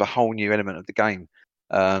opens up a whole new element of the game.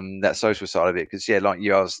 That social side of it, because like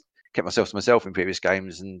you, I kept myself to myself in previous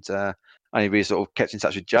games, and only really sort of kept in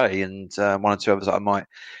touch with Jay and one or two others. I might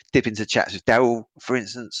dip into chats with Daryl, for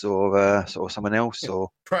instance, or someone else, or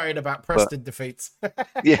praying about Preston defeats.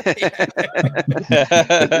 Yeah.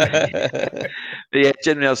 But yeah,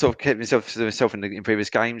 generally I sort of kept myself to myself in previous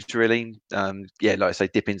games, really. Like I say,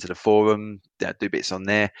 dip into the forum, do bits on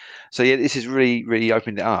there. So yeah, this has really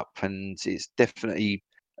opened it up, and it's definitely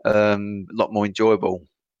a lot more enjoyable.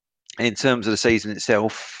 In terms of the season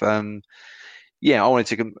itself, I wanted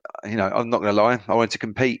to, I'm not going to lie, I wanted to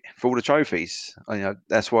compete for all the trophies.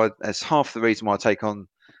 That's half the reason why I take on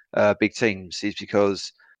big teams, is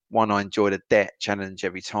because one, I enjoy the debt challenge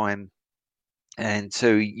every time, and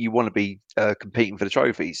two, you want to be competing for the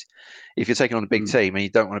trophies. If you're taking on a big team and you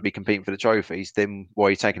don't want to be competing for the trophies, then why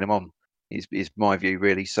are you taking them on? Is my view,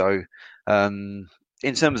 really. So, in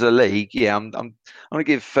terms of the league, I'm going to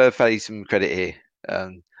give Faddy some credit here.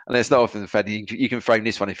 And it's not often, Faddy, you can frame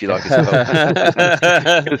this one if you like as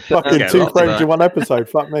well. Fucking 2 frames in one episode.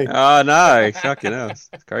 Fuck me. Oh no, fucking hell, it's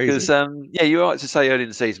crazy. Because you're right to say early in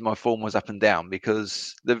the season my form was up and down,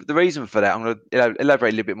 because the reason for that, I'm going to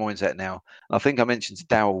elaborate a little bit more into that now. I think I mentioned to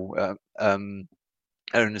Dowell earlier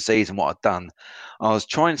in the season what I'd done. I was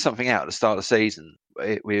trying something out at the start of the season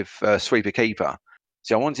with Sweeper Keeper.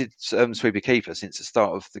 So I wanted Sweeper Keeper since the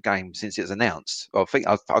start of the game, since it was announced. I think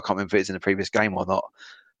I can't remember if it's in the previous game or not.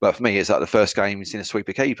 But for me, it's like the first game is in a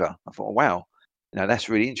Sweeper Keeper. I thought, wow, that's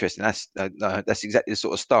really interesting. That's exactly the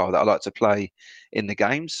sort of style that I like to play in the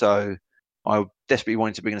game. So I desperately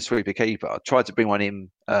wanted to bring in a Sweeper Keeper. I tried to bring one in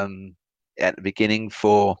at the beginning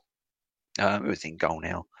for it was in goal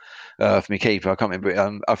now for my keeper. I can't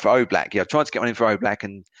remember for Oblak. I tried to get one in for Oblak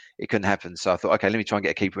and it couldn't happen. So I thought, okay, let me try and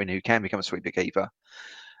get a keeper in who can become a Sweeper Keeper.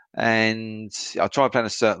 And I tried playing a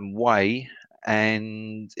certain way,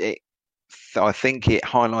 and I think it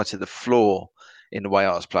highlighted the flaw in the way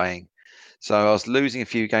I was playing. So I was losing a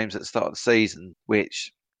few games at the start of the season,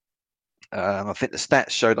 which I think the stats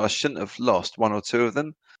showed I shouldn't have lost one or two of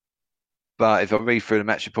them. But if I read through the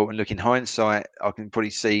match report and look in hindsight, I can probably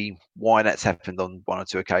see why that's happened on one or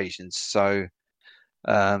two occasions. So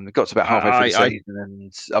it got to about halfway through the season,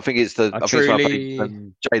 and I think it's I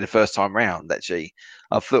played Jay the first time round. Actually,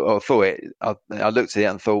 I looked at it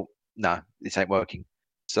and thought, no, this ain't working.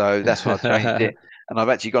 So that's why I changed it. And I've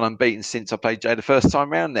actually gone unbeaten since I played Jay the first time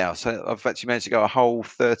round now. So I've actually managed to go a whole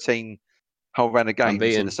 13 round of games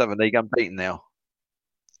in the Southern League unbeaten now.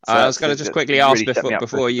 So I was going to just quickly ask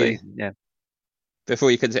before you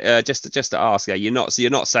could just to ask, you're not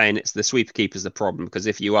saying it's the Sweeper Keeper's the problem, because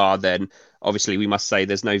if you are, then obviously we must say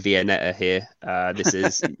there's no Viennetta here.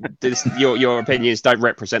 Your opinions don't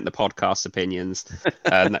represent the podcast's opinions.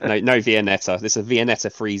 No Viennetta. This is a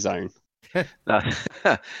Viennetta free zone. No,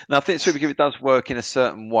 I think Sweeper Keeper does work in a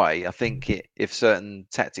certain way. I think if certain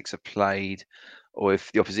tactics are played, or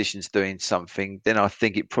if the opposition's doing something, then I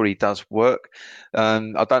think it probably does work. I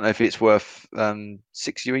don't know if it's worth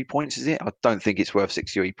 6 UE points, is it? I don't think it's worth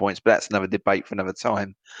 6 UE points, but that's another debate for another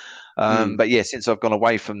time. But yeah, since I've gone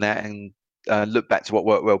away from that and looked back to what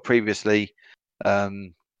worked well previously,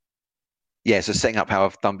 so setting up how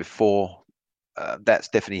I've done before, that's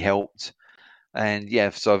definitely helped. And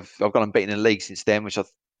yeah, so I've gone unbeaten in the league since then, which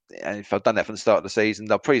if I'd done that from the start of the season,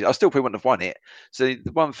 I still probably wouldn't have won it. So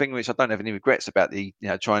the one thing which I don't have any regrets about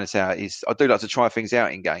trying this out is I do like to try things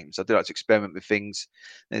out in games. I do like to experiment with things,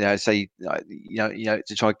 to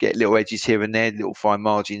try and get little edges here and there, little fine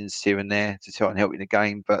margins here and there to try and help in the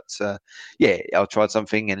game. But I tried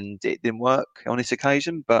something and it didn't work on this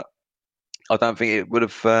occasion. But I don't think it would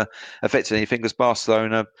have affected anything because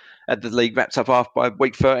Barcelona had the league wrapped up after by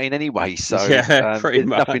week 13 anyway. So pretty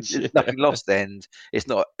much. Nothing lost then. It's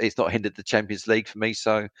not hindered the Champions League for me.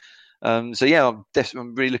 So I'm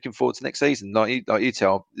really looking forward to next season. Like you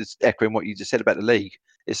tell, it's echoing what you just said about the league.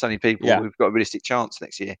 It's only people who've got a realistic chance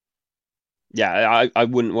next year. Yeah, I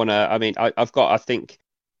wouldn't want to. I mean, I think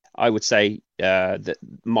I would say that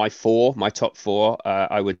my top four,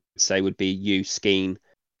 I would say would be you, Skeen,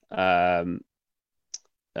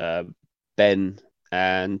 Ben,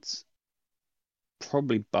 and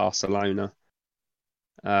probably Barcelona.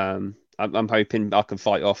 I'm hoping I can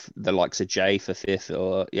fight off the likes of Jay for fifth,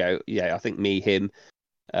 or I think me, him,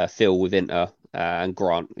 Phil with Inter, and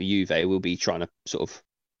Grant Juve will be trying to sort of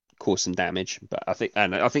cause some damage. But I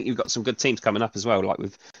think you've got some good teams coming up as well, like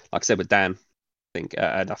I said with Dan, I think,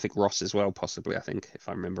 and I think Ross as well, possibly. I think if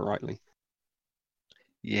I remember rightly.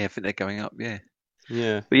 Yeah, I think they're going up. Yeah.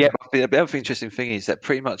 Yeah. But the other interesting thing is that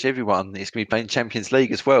pretty much everyone is going to be playing Champions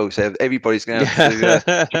League as well. So everybody's going to have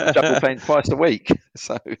to double playing twice a week.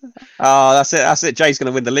 So. Oh, that's it. Jay's going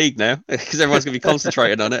to win the league now because everyone's going to be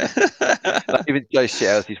concentrating on it. Even Jay shit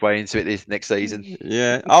out his way into it this next season.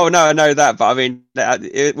 Yeah. Oh no, I know that, but I mean,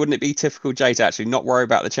 wouldn't it be typical Jay to actually not worry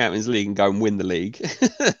about the Champions League and go and win the league?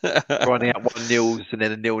 Running out 1-0 and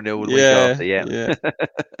then a 0-0 the week after. Yeah.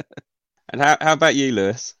 And how about you,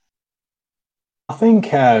 Lewis? I think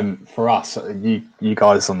for us, you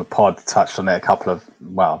guys on the pod touched on it probably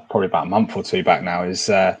about a month or two back now, is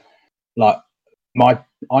like my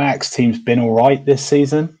Ajax team's been all right this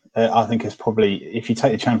season. I think it's probably, if you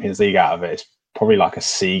take the Champions League out of it, it's probably like a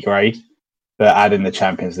C grade. But adding the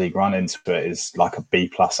Champions League run into it is like a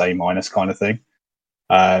B+, A- kind of thing.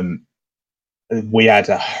 We had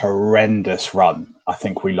a horrendous run. I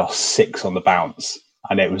think we lost 6 on the bounce.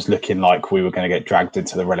 And it was looking like we were going to get dragged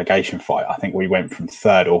into the relegation fight. I think we went from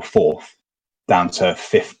 3rd or 4th down to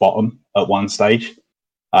 5th bottom at one stage.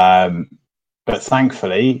 But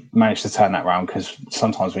thankfully, managed to turn that around, because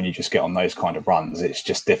sometimes when you just get on those kind of runs, it's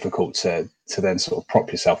just difficult to then sort of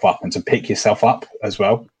prop yourself up and to pick yourself up as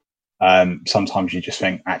well. Sometimes you just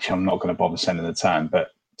think, actually, I'm not going to bother sending the turn. But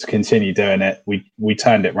to continue doing it, we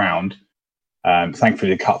turned it round.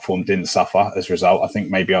 Thankfully, the cup form didn't suffer as a result. I think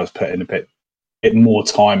maybe I was putting a bit more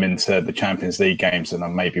time into the Champions League games than I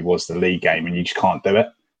maybe was the league game, and you just can't do it.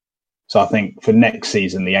 So I think for next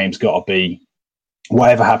season, the aim's got to be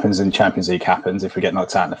whatever happens in Champions League happens. If we get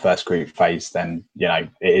knocked out in the first group phase, then, it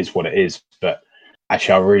is what it is. But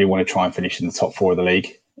actually, I really want to try and finish in the top 4 of the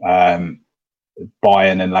league. Bayern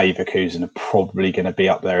and Leverkusen are probably going to be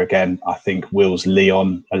up there again. I think Will's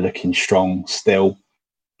Lyon are looking strong still.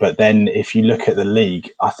 But then if you look at the league,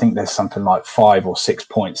 I think there's something like 5 or 6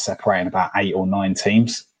 points separating about 8 or 9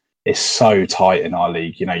 teams. It's so tight in our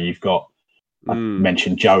league. You've got, I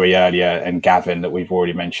mentioned Joey earlier and Gavin that we've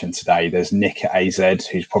already mentioned today. There's Nick at AZ,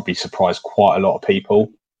 who's probably surprised quite a lot of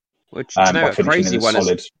people. Which, a crazy one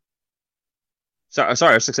is... Sorry, I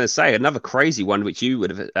was just going to say, another crazy one which you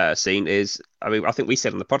would have seen is, I think we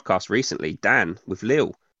said on the podcast recently, Dan with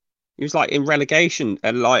Lille. He was like in relegation,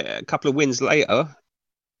 and like a couple of wins later,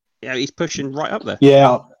 he's pushing right up there.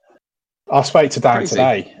 Yeah, I spoke to Dan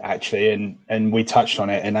today, actually, and we touched on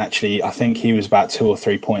it. And actually, I think he was about 2 or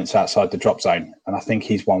 3 points outside the drop zone. And I think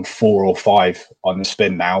he's won 4 or 5 on the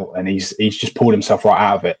spin now. And he's just pulled himself right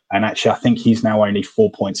out of it. And actually, I think he's now only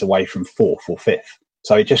 4 points away from 4th or 5th.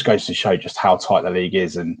 So it just goes to show just how tight the league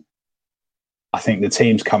is. And I think the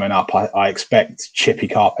teams coming up, I expect Chippy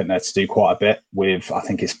Carpenter to do quite a bit with, I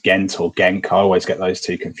think it's Ghent or Genk. I always get those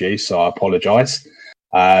two confused, so I apologise.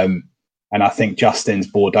 And I think Justin's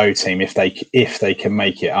Bordeaux team, if they can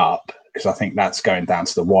make it up, because I think that's going down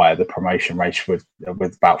to the wire, the promotion race with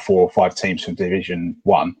about 4 or 5 teams from Division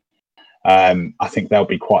 1. I think they'll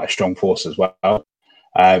be quite a strong force as well.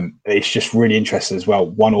 It's just really interesting as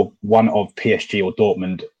well. One of PSG or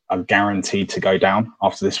Dortmund are guaranteed to go down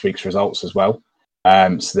after this week's results as well.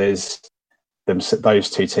 So there's those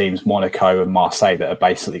 2 teams, Monaco and Marseille, that are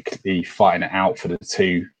basically fighting it out for the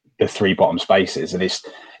 3 bottom spaces. And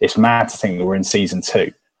it's mad to think that we're in season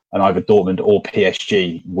 2 and either Dortmund or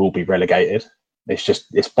PSG will be relegated. It's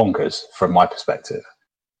bonkers from my perspective.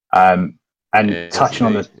 And touching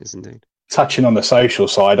on the social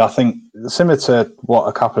side, I think similar to what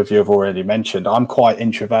a couple of you have already mentioned, I'm quite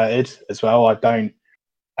introverted as well. I don't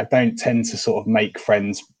tend to sort of make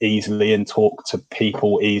friends easily and talk to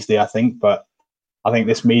people easily, I think, but I think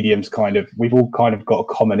this medium's we've all kind of got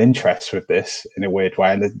a common interest with this in a weird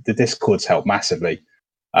way, and the Discord's helped massively.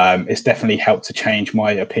 It's definitely helped to change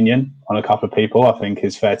my opinion on a couple of people, I think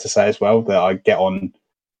is fair to say as well, that I get on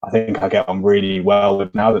I think I get on really well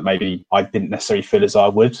with now that maybe I didn't necessarily feel as I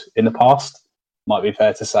would in the past. Might be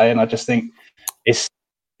fair to say, and I just think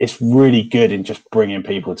it's really good in just bringing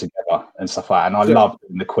people together and stuff like that. And I love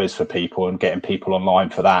doing the quiz for people and getting people online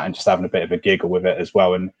for that and just having a bit of a giggle with it as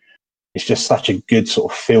well. And it's just such a good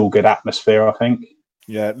sort of feel-good atmosphere, I think.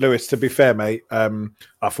 Yeah, Lewis, to be fair, mate, I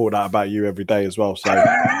thought that about you every day as well, so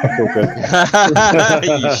I feel good.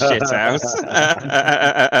 You shithouse.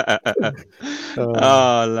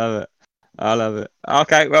 I love it. I love it.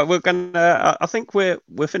 Okay, well, we're gonna. I think we'll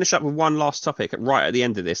finish up with one last topic right at the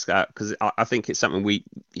end of this because I think it's something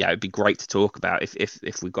it'd be great to talk about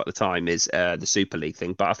if we've got the time. Is the Super League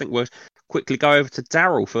thing, but I think we'll quickly go over to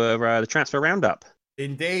Daryl for the transfer roundup.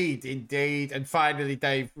 Indeed. And finally,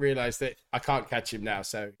 Dave realised that I can't catch him now,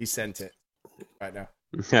 so he sent it right now.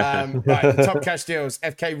 Right, the top cash deals.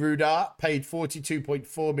 FK Rudar paid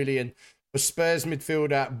 42.4 million for Spurs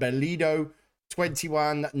midfielder Belido.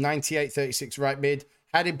 21, 98, 36 right mid,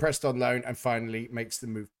 had impressed on loan and finally makes the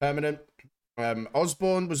move permanent.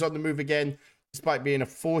 Osborne was on the move again. Despite being a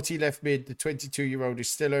 40 left mid, the 22-year-old is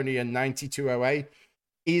still only a 92 OA.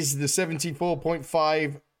 Is the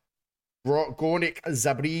 74.5 Gornik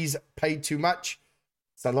Zabriz paid too much?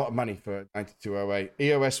 It's a lot of money for 92 OA.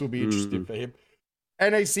 EOS will be interested for him.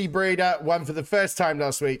 NAC Breda won for the first time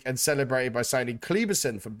last week and celebrated by signing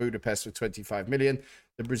Kleberson from Budapest for 25 million.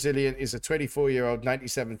 The Brazilian is a 24-year-old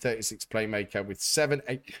 97-36 playmaker with 7,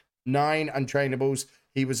 8, 9 untrainables.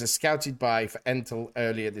 He was a scouted buy for Entel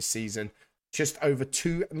earlier this season. Just over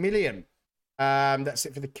 2 million. That's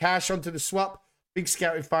it for the cash. Onto the swap. Big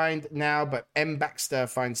scouted find now, but M. Baxter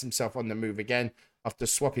finds himself on the move again after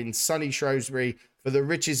swapping Sonny Shrewsbury for the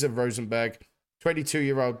riches of Rosenberg.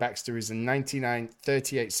 22-year-old Baxter is a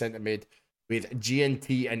 99-38 centre mid with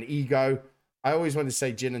GNT and Ego. I always want to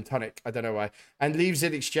say gin and tonic. I don't know why. And leaves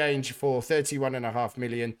in exchange for 31.5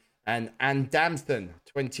 million. And Damston,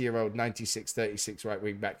 20-year-old 96-36 right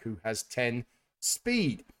wing back who has 10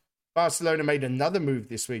 speed. Barcelona made another move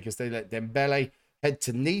this week as they let Dembele head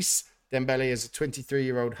to Nice. Dembele is a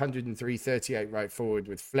 23-year-old 103-38 right forward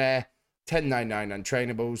with flair. 10.99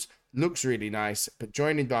 untrainables. Looks really nice, but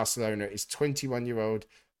joining Barcelona is 21-year-old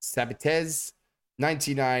Sabatez,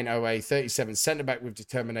 99 OA, 37 centre-back with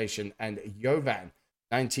determination, and Jovan,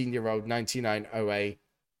 19-year-old 99 OA,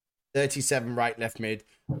 37 right left mid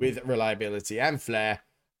with reliability and flair,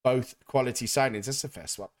 both quality signings. That's a fair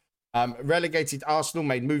swap. Relegated Arsenal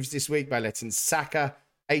made moves this week by letting Saka,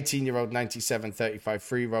 18-year-old 97-35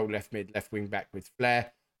 free roll left mid, left wing back with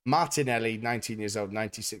flair, Martinelli, 19 years old,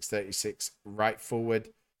 96-36 right forward,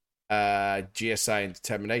 GSI and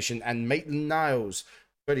determination, and Maitland-Niles,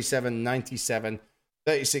 27-97,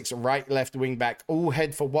 36 right left wing back, all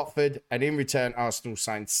head for Watford, and in return Arsenal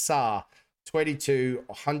signed Sarr, 22,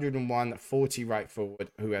 101, 40 right forward,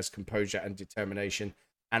 who has composure and determination,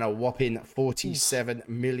 and a whopping 47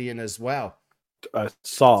 million as well.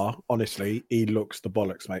 Sarr, honestly, he looks the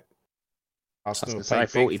bollocks, mate. Arsenal say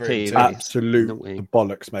pay 40p, absolute the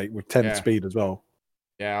bollocks, mate, with 10 speed as well.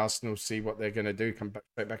 Yeah, Arsenal see what they're going to do, come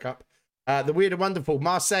back up. The weird and wonderful,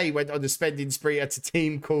 Marseille went on the spending spree at a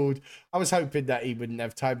team called, I was hoping that he wouldn't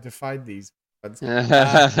have time to find these ones. Mono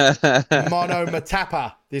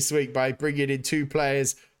Matapa this week by bringing in 2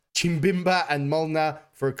 players, Chimbimba and Molnar,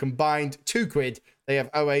 for a combined £2. They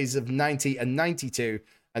have OAs of 90 and 92,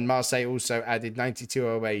 and Marseille also added 92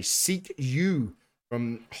 OA Seek You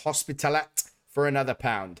from Hospitalet for another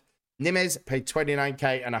 £1. Nimes paid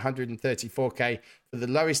 29k and 134k for the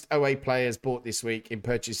lowest OA players bought this week in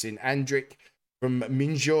purchasing Andrik from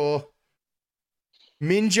Minjour.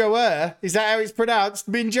 Minjour? Is that how it's pronounced?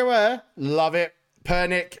 Minjour? Love it.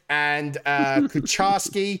 Pernik and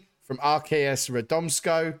Kucharski from RKS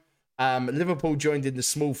Radomsko. Liverpool joined in the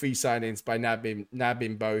small fee signings by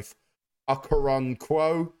nabbing both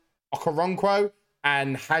Okoronkwo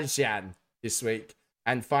and Hajjan this week.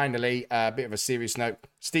 And finally, a bit of a serious note,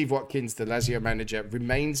 Steve Watkins, the Lazio manager,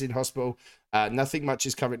 remains in hospital. Nothing much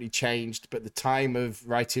has currently changed, but the time of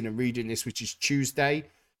writing and reading this, which is Tuesday,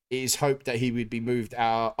 it is hoped that he would be moved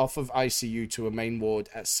off of ICU to a main ward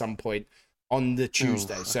at some point on the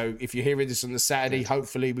Tuesday. So if you're hearing this on the Saturday,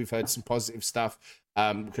 hopefully we've heard some positive stuff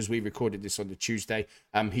because we recorded this on the Tuesday.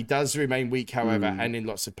 He does remain weak, however, and in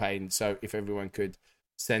lots of pain. So if everyone could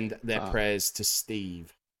send their prayers to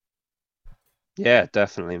Steve. Yeah,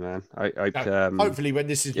 definitely, man. Hopefully, when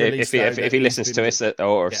this is released, if he listens to us,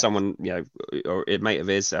 or if someone, or a mate of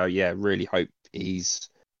his, really hope he's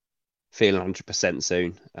feeling 100%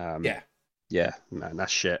 soon. Yeah, man,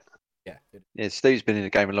 that's shit. Yeah, Steve's been in the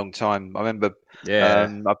game a long time. I remember Yeah.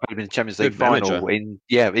 I played him in the Champions League Good final.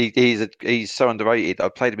 manager. He's so underrated. I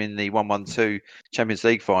played him in the 1-1-2 Champions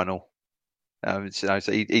League final. So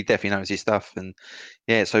he definitely knows his stuff, and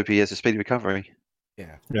yeah, let's hope he has a speedy recovery.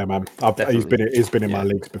 Yeah, man. He's been in my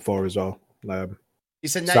leagues before as well.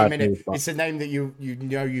 It's a name, Sad innit? news, but- It's a name that you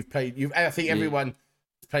know you've played. I think everyone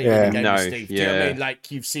has played Yeah. in the game No, with Steve. Do you know what I yeah. mean?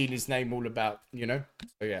 Like you've seen his name all about, you know.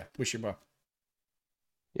 So yeah, wish him well.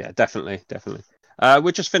 Yeah, definitely.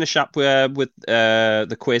 We'll just finish up with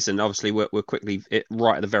the quiz, and obviously we're quickly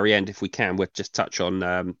right at the very end, if we can. We'll just touch on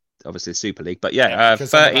obviously the Super League. But yeah,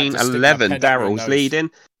 because I'm about to stick my 13-11. pen up your Daryl's nose.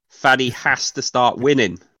 leading. Faddy has to start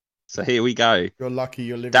winning. So here we go. You're lucky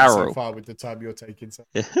you're living so Daryl. far with the time you're taking. So.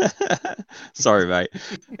 Sorry, mate.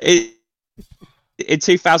 In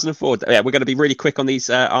 2004, yeah, we're going to be really quick on these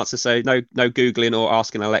answers, so no Googling or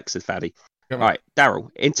asking Alexa, Faddy. Come on. Right, Daryl.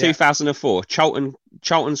 In 2004,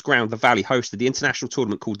 Charlton's ground, the Valley, hosted the international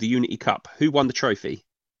tournament called the Unity Cup. Who won the trophy?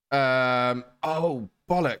 Oh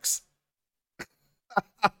bollocks!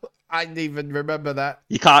 I didn't even remember that.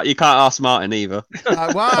 You can't ask Martin either.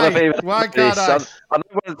 Why? Why can't I?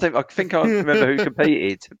 I think I remember who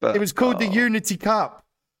competed, but It was called the Unity Cup.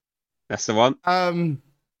 That's the one.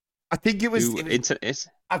 I think it was.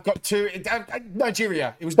 I've got two.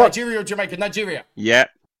 Nigeria. It was Nigeria or Jamaica. Nigeria. Yeah.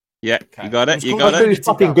 Okay. You got it. It was You called got the it. He's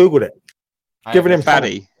fucking Googled it. Giving him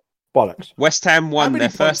Faddy. bollocks. West Ham How won many their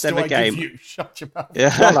points first do ever I give game. you? Shut your mouth.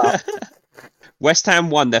 Yeah. West Ham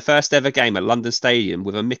won their first ever game at London Stadium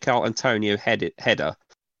with a Mikel Antonio header,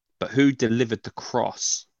 but who delivered the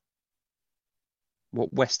cross?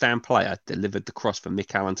 What West Ham player delivered the cross for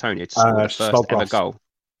Mikel Antonio to score the first ever Snodgrass. goal?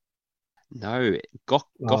 No,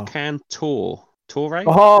 Gokhan Toure.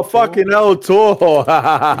 Oh, fucking hell, Tor.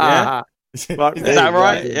 Yeah. Is that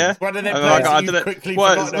right? Yeah. One of them I players that you've quickly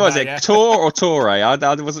What forgotten was about, it? yeah? Tour or Torre? I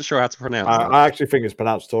wasn't sure how to pronounce it. I actually think it's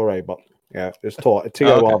pronounced Torre, but yeah, it's Tor.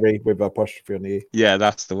 T-O-R-E with apostrophe on the E. Yeah,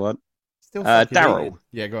 that's the one. Still fucking Daryl. leading.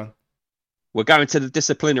 Yeah, go on. We're going to the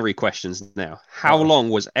disciplinary questions now. How long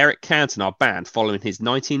was Eric Cantona banned following his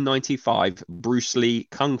 1995 Bruce Lee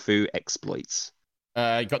Kung Fu exploits?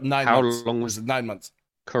 He got 9 How months. long It was was 9 months.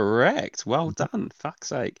 Correct. Well done. Fuck's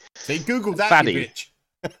sake. So Google that, Faddy. you bitch.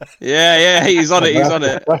 Yeah, he's on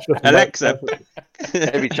it. Alexa.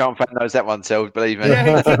 every Charlton fan knows that one, so believe me.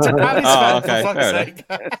 Yeah, he's a Palace Oh, fan, okay, for fair fuck's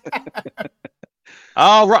sake.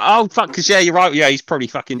 Oh, right. Oh, fuck. Because, yeah, you're right. Yeah, he's probably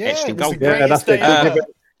fucking Yeah, etched in it was gold. the Yeah, that's greatest it.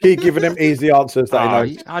 Keep giving him easy answers that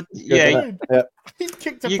he knows. Yeah, He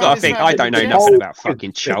kicked a you got to Palace think, fan I in don't the know chest. nothing about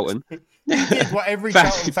fucking Charlton. He did what every Faddy,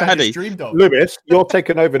 Charlton fan Faddy. has dreamed of. Lewis, you're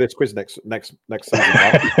taking over this quiz next season.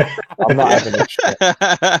 Right? I'm not having this shit.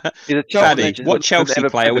 He's a Charlton Faddy, legend, what but Chelsea never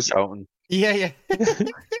player played for was- Charlton. Yeah.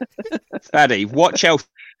 Faddy, what Chelsea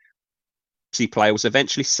player was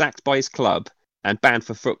eventually sacked by his club and banned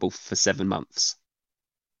for football for 7 months?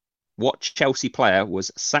 What Chelsea player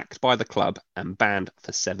was sacked by the club and banned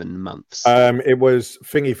for 7 months? It was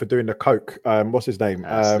Thingy for doing the coke. What's his name?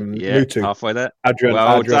 Lutu. Halfway there. Adrian.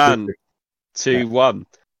 Well Adrian done. Lutu. 2-1.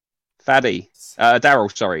 Faddy.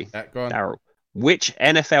 Daryl, sorry. Yeah, go on. Daryl. Which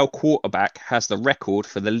NFL quarterback has the record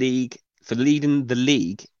for leading the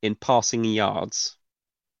league in passing yards?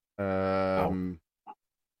 It's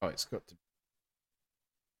got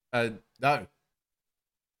to. No.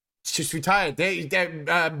 It's just retired.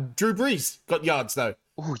 Drew Brees got yards, though.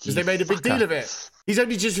 Because they made a big deal of it. He's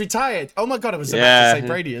only just retired. Oh, my God. I was about to say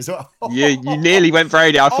Brady as well. You nearly went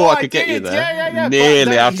Brady. I thought I could get you did. there. Yeah. Nearly.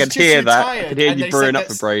 But no, I he's could just hear that. retired, I could hear and you they brewing said up for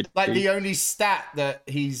that's Brady. Like the only stat that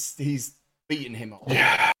he's beaten him on.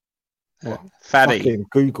 Faddy. Fucking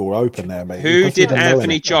Google open there, mate. Who Because did you don't know Anthony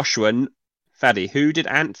anything. Joshua... Faddy, who did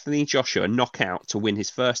Anthony Joshua knock out to win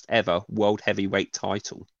his first ever world heavyweight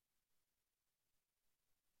title?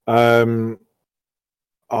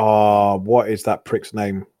 What is that prick's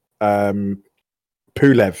name? Pulev.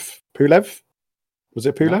 Pulev? Was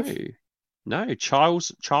it Pulev? No.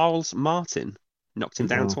 Charles Martin knocked him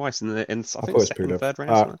down Oh. twice in I thought think it was second Pulev. and third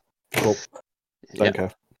round. Cool. Yeah. Don't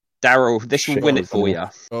care. Daryl, this will Shit, win I it for was you.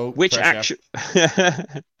 Oh, Which pressure.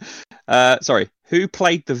 action? Sorry. Who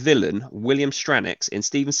played the villain William Stranix in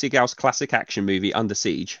Steven Seagal's classic action movie Under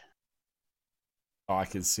Siege? Oh, I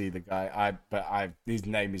can see the guy. His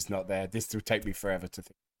name is not there. This will take me forever to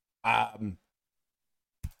think.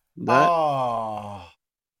 No. Oh,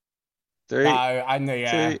 3. no, I know.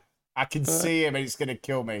 Yeah, two, I can see him, and it's gonna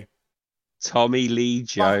kill me. Tommy Lee Fuck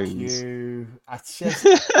Jones. you. I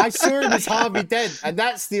saw him as Harvey Dent, and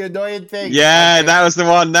that's the annoying thing. Yeah, Okay. that was the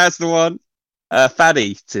one. That's the one.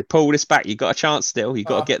 Faddy, to pull this back, you got a chance still. You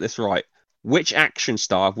got to get this right. Which action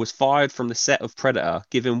star was fired from the set of Predator,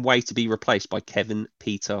 giving way to be replaced by Kevin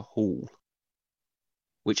Peter Hall?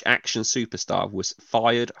 Which action superstar was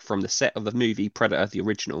fired from the set of the movie Predator, the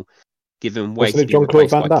original, giving way to be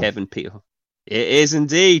replaced by Kevin Peter Hall? It is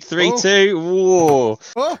indeed 3-2. Whoa.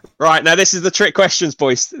 Oh. Right, now this is the trick questions,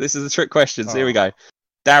 boys. This is the trick questions. Here we go.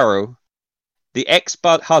 Daryl, the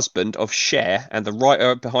ex-husband of Cher and the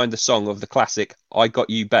writer behind the song of the classic I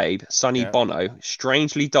Got You Babe, Sonny Bono,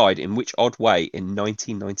 strangely died in which odd way in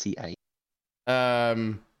 1998?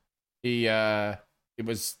 It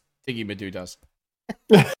was Thingy Madoo does.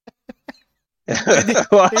 It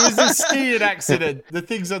was a skiing accident. The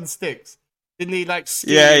thing's on sticks. Didn't he like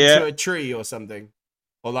ski into a tree or something?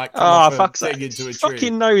 Or like fuck thing into a tree?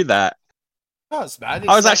 Fucking know that. Oh, it's mad.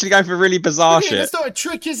 I was actually going for really bizarre shit. It's not a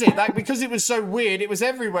trick, is it? Like, because it was so weird, it was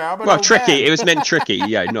everywhere. Well, tricky. Man. It was meant tricky.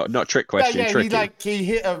 Yeah, not trick question. Tricky. He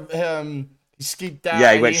hit a. He skied down.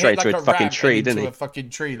 Yeah, he went straight to a fucking tree, didn't he? A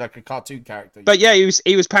fucking tree, like a cartoon character. But yeah, he was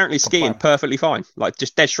apparently skiing perfectly fine, like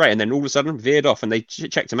just dead straight, and then all of a sudden veered off, and they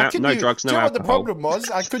checked him out. No drugs, no alcohol. What the problem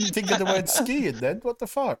was? I couldn't think of the word skiing. Then what the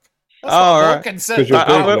fuck? That's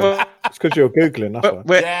right. It's because you're googling.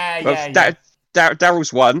 That's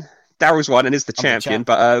Daryl's won. Daryl's won and is the champion.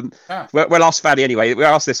 But we'll ask Faddy anyway. We'll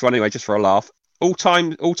ask this one anyway, just for a laugh.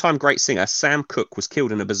 All-time great singer Sam Cooke was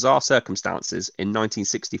killed in a bizarre circumstances in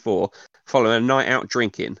 1964 following a night out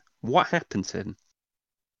drinking. What happened to him?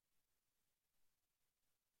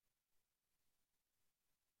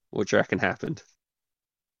 What do you reckon happened?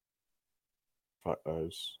 Fuck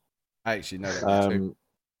those. I actually know that too.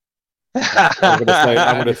 I'm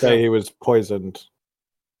gonna say he was poisoned.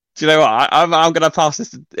 Do you know what? I'm going to pass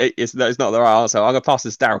this. It's not the right answer. I'm going to pass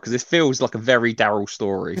this Daryl because this feels like a very Daryl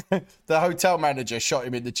story. The hotel manager shot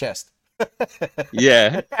him in the chest.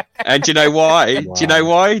 Yeah, and do you know why? Wow. Do you know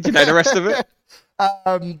why? Do you know the rest of it?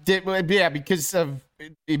 Yeah, because of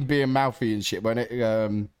him being mouthy and shit.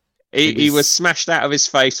 When he was smashed out of his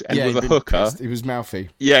face and with a hooker. He was mouthy.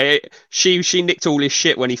 Yeah, she nicked all his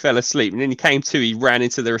shit when he fell asleep, and then he came to. He ran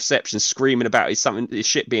into the reception screaming about his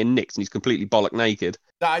shit being nicked, and he's completely bollock naked.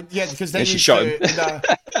 Yeah, because they used to, in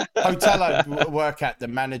the hotel I'd work at, the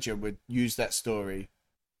manager would use that story,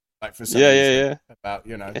 like for some reason, about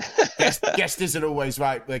guest isn't always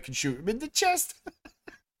right. They can shoot him in the chest.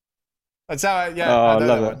 That's how. I know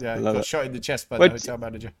that one. Yeah, he got shot in the chest by the hotel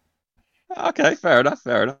manager. Okay, fair enough.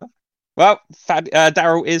 Well,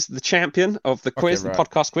 Daryl is the champion of the quiz, the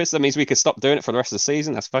podcast quiz. That means we can stop doing it for the rest of the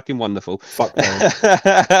season. That's fucking wonderful. Fuck man.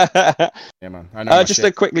 Yeah, man. I know just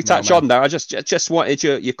to quickly touch on there, I just wanted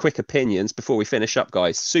your quick opinions before we finish up,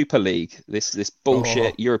 guys. Super League, this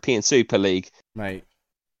bullshit European Super League, mate.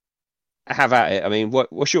 Have at it. I mean,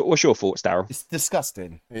 what's your thoughts, Daryl? It's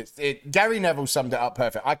disgusting. Gary Neville summed it up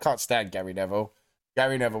perfect. I can't stand Gary Neville.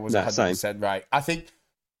 Gary Neville was 100% right. I think.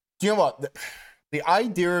 Do you know what? The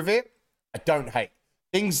idea of it, I don't hate.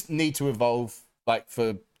 Things need to evolve, like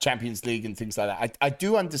for Champions League and things like that. I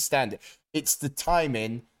do understand it. It's the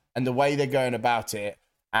timing and the way they're going about it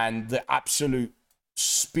and the absolute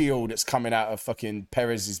spiel that's coming out of fucking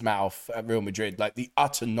Perez's mouth at Real Madrid, like the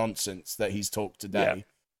utter nonsense that he's talked today. Yeah.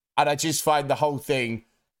 And I just find the whole thing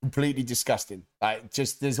completely disgusting. Like,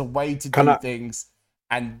 just there's a way to do things,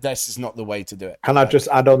 and this is not the way to do it. Can I just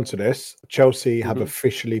add on to this? Chelsea have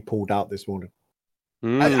officially pulled out this morning.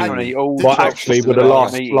 But actually, with the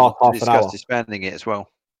last half an hour, disbanding it as well.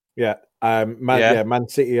 Yeah, Man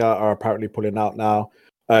City are apparently pulling out now,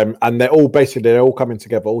 and they're all coming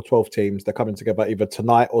together. All 12 teams, they're coming together either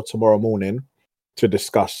tonight or tomorrow morning to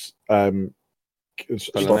discuss.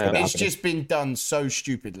 It's just been done so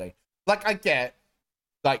stupidly. Like, I get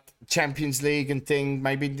like Champions League and thing,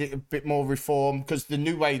 maybe a bit more reform, because the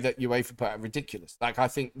new way that UEFA put out ridiculous. Like, I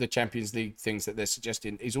think the Champions League things that they're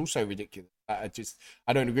suggesting is also ridiculous. I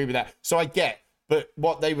don't agree with that. So I get, but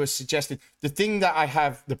what they were suggesting, the thing that I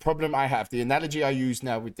have, the problem I have, the analogy I use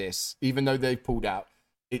now with this, even though they've pulled out,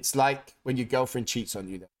 it's like when your girlfriend cheats on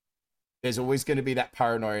you. There's always going to be that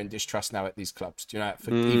paranoia and distrust now at these clubs, do you know,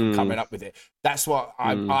 for even coming up with it. That's what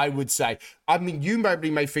I would say. I mean, you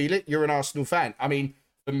probably may feel it. You're an Arsenal fan. I mean,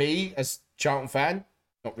 for me, as Charlton fan,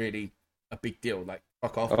 not really a big deal. Like,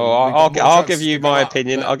 fuck off. Oh, I'll give you my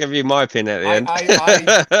opinion. I'll give you my opinion at the end.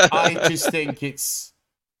 I just think it's...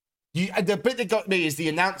 the bit that got me is the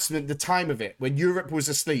announcement, the time of it, when Europe was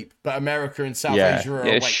asleep, but America and South Asia were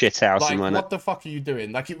awake. Shithousing, like, what the fuck are you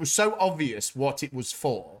doing? Like, it was so obvious what it was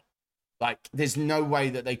for. Like, there's no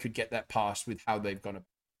way that they could get that past with how they've gone.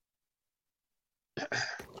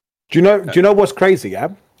 Do you know what's crazy? Yeah,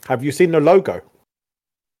 have you seen the logo?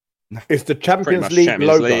 It's the Champions League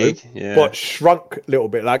logo, but shrunk a little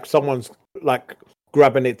bit. Like someone's like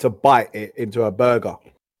grabbing it to bite it into a burger,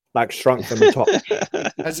 like shrunk from the top.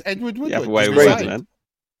 As Edward Yeah, Woodward. way just worse, resigned. man.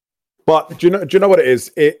 But do you know what it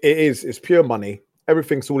is? It's pure money.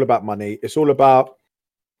 Everything's all about money. It's all about,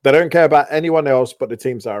 they don't care about anyone else but the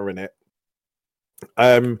teams that are in it.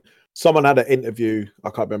 Someone had an interview, I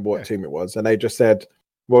can't remember what team it was, and they just said,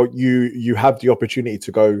 well, you have the opportunity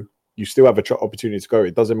to go, you still have an opportunity to go.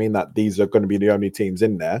 It doesn't mean that these are going to be the only teams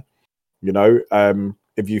in there. You know,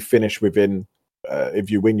 if you finish within, if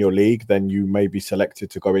you win your league, then you may be selected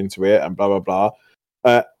to go into it and blah, blah,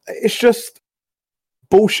 blah. It's just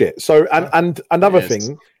bullshit. So, and another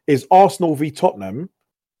thing is Arsenal v Tottenham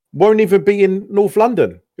won't even be in North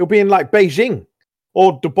London. It'll be in like Beijing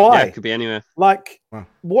or Dubai. Yeah, it could be anywhere. Like,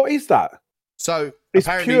 what is that? So It's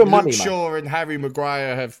apparently pure Luke money, man. Shaw and Harry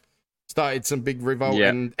Maguire have started some big revolt,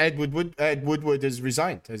 and Ed Woodward has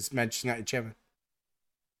resigned as Manchester United chairman.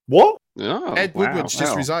 What? Oh, Ed Woodward's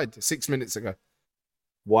just wow. resigned 6 minutes ago.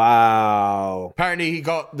 Wow. Apparently, he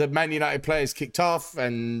got the Man United players kicked off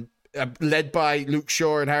and led by Luke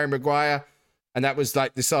Shaw and Harry Maguire. And that was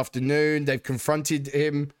like this afternoon. They've confronted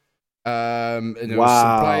him. And there was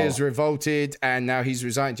some players revolted. And now he's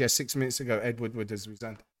resigned. Just 6 minutes ago, Ed Woodward has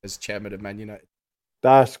resigned as chairman of Man United.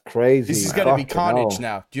 That's crazy. This is going to be Fucking carnage hell.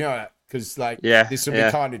 now. Do you know that? Because this will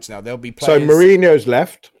be carnage now. There'll be So players. Mourinho's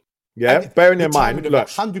left. Yeah, And bearing the in mind, timing look,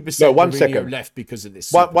 of 100% look, one Mourinho second. left because of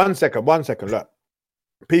this. one second. Look,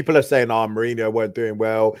 people are saying, Mourinho weren't doing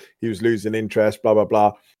well. He was losing interest, blah, blah,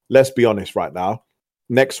 blah. Let's be honest right now.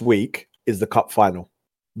 Next week is the cup final.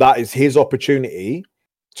 That is his opportunity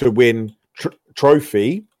to win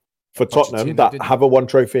trophy for Tottenham that haven't won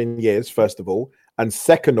trophy in years, first of all. And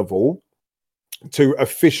second of all, to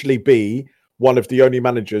officially be one of the only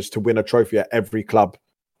managers to win a trophy at every club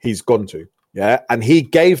he's gone to. Yeah. And he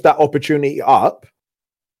gave that opportunity up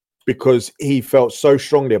because he felt so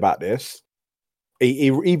strongly about this.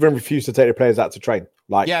 He even refused to take the players out to train.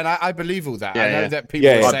 Like, yeah, and I believe all that. Yeah, I know yeah. that people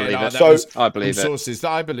are I saying, believe it. that So- was I believe from it. sources.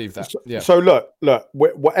 I believe that. Yeah. So look,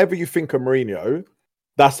 whatever you think of Mourinho,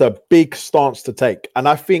 that's a big stance to take. And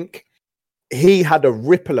I think he had a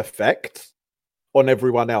ripple effect on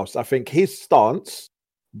everyone else. I think his stance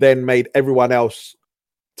then made everyone else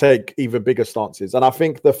take even bigger stances. And I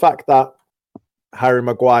think the fact that Harry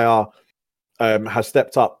Maguire has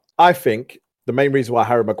stepped up, I think the main reason why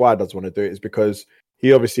Harry Maguire doesn't want to do it is because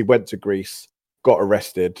he obviously went to Greece, got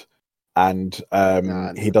arrested, and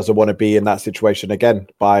he doesn't want to be in that situation again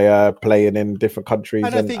by playing in different countries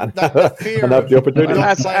And I think and that the fear have the opportunity. not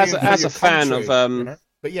As- playing as- for as your a fan country, of, you know?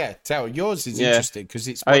 But yeah, Tao, yours is Yeah. interesting because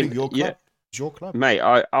it's one of your club. yeah. It's your club. Mate,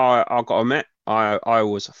 I got to admit, I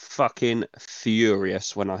was fucking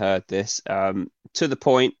furious when I heard this. To the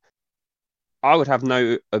point, I would have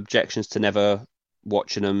no objections to never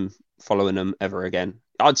watching them, following them ever again.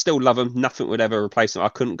 I'd still love them. Nothing would ever replace them. I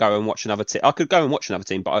couldn't go and watch another team. I could go and watch another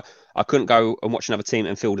team, but I couldn't go and watch another team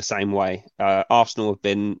and feel the same way. Arsenal have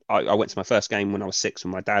been. I went to my first game when I was 6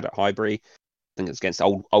 with my dad at Highbury. I think it's against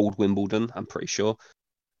old Wimbledon. I'm pretty sure.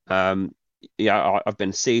 I've been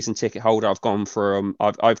a season ticket holder. I've gone from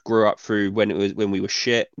I've grew up through when we were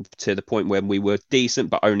shit to the point when we were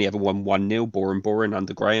decent, but only ever won 1-0, boring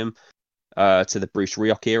under Graham. To the Bruce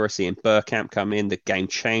Rioch era, seeing Bergkamp come in, the game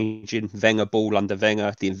changing, Wenger ball under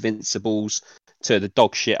Wenger, the Invincibles, to the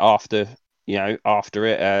dog shit after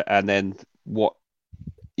it, and then what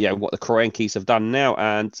the Kroenkes have done now.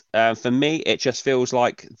 And for me, it just feels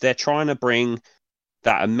like they're trying to bring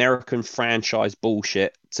that American franchise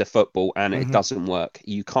bullshit to football, and it doesn't work.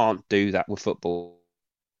 You can't do that with football.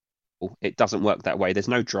 It doesn't work that way. There's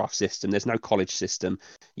no draft system. There's no college system.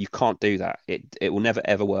 You can't do that. It will never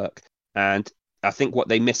ever work. And I think what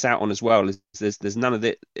they miss out on as well is there's none of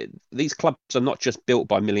it. These clubs are not just built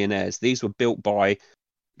by millionaires. These were built by,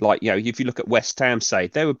 if you look at West Ham, say,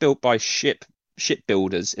 they were built by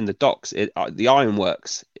shipbuilders in the docks, the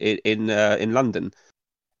ironworks in London.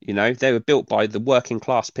 They were built by the working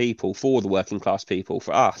class people, for the working class people,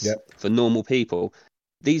 for us, for normal people.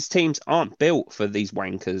 These teams aren't built for these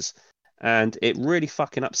wankers, and it really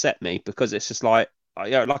fucking upset me because it's just like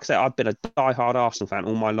I say, I've been a diehard Arsenal fan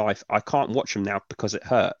all my life. I can't watch them now because it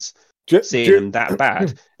hurts seeing them that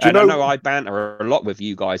bad. I know I banter a lot with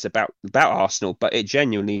you guys about Arsenal, but it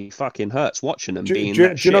genuinely fucking hurts watching them being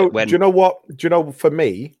that shit. Do you know what? Do you know, for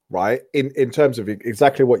me, right, in terms of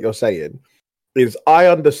exactly what you're saying, is I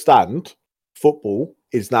understand football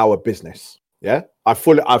is now a business. Yeah, I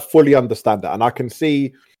fully understand that, and I can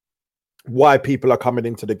see why people are coming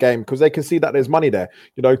into the game, because they can see that there's money there,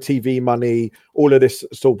 TV money, all of this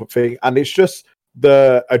sort of thing. And it's just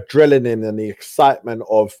the adrenaline and the excitement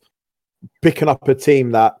of picking up a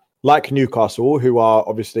team that like Newcastle, who are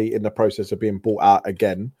obviously in the process of being bought out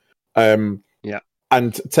again,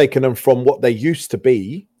 and taking them from what they used to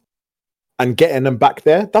be and getting them back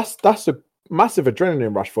there, that's a massive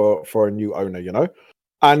adrenaline rush for a new owner, you know?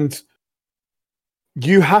 And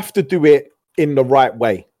you have to do it in the right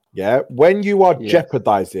way. Yeah. When you are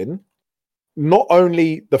jeopardizing not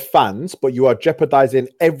only the fans, but you are jeopardizing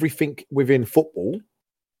everything within football,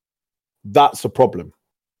 that's a problem.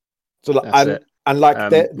 So they're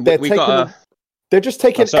just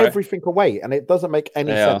taking everything away, and it doesn't make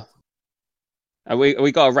any sense. And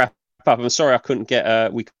we got to wrap up. I'm sorry I couldn't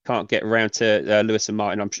get we can't get around to Lewis and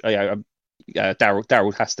Martin.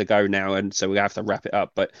 Daryl has to go now, and so we have to wrap it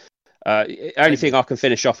up. But only thing I can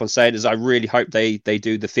finish off on saying is I really hope they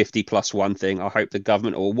do the 50+1 thing. I hope the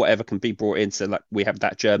government or whatever can be brought into, like we have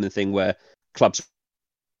that German thing where clubs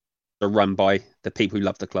are run by the people who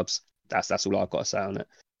love the clubs. That's all I've got to say on it.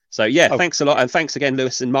 So thanks a lot, and thanks again,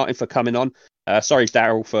 Lewis and Martin, for coming on. Sorry,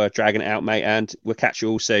 Daryl, for dragging it out, mate, and we'll catch you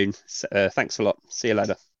all soon. Thanks a lot. See you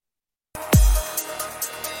later.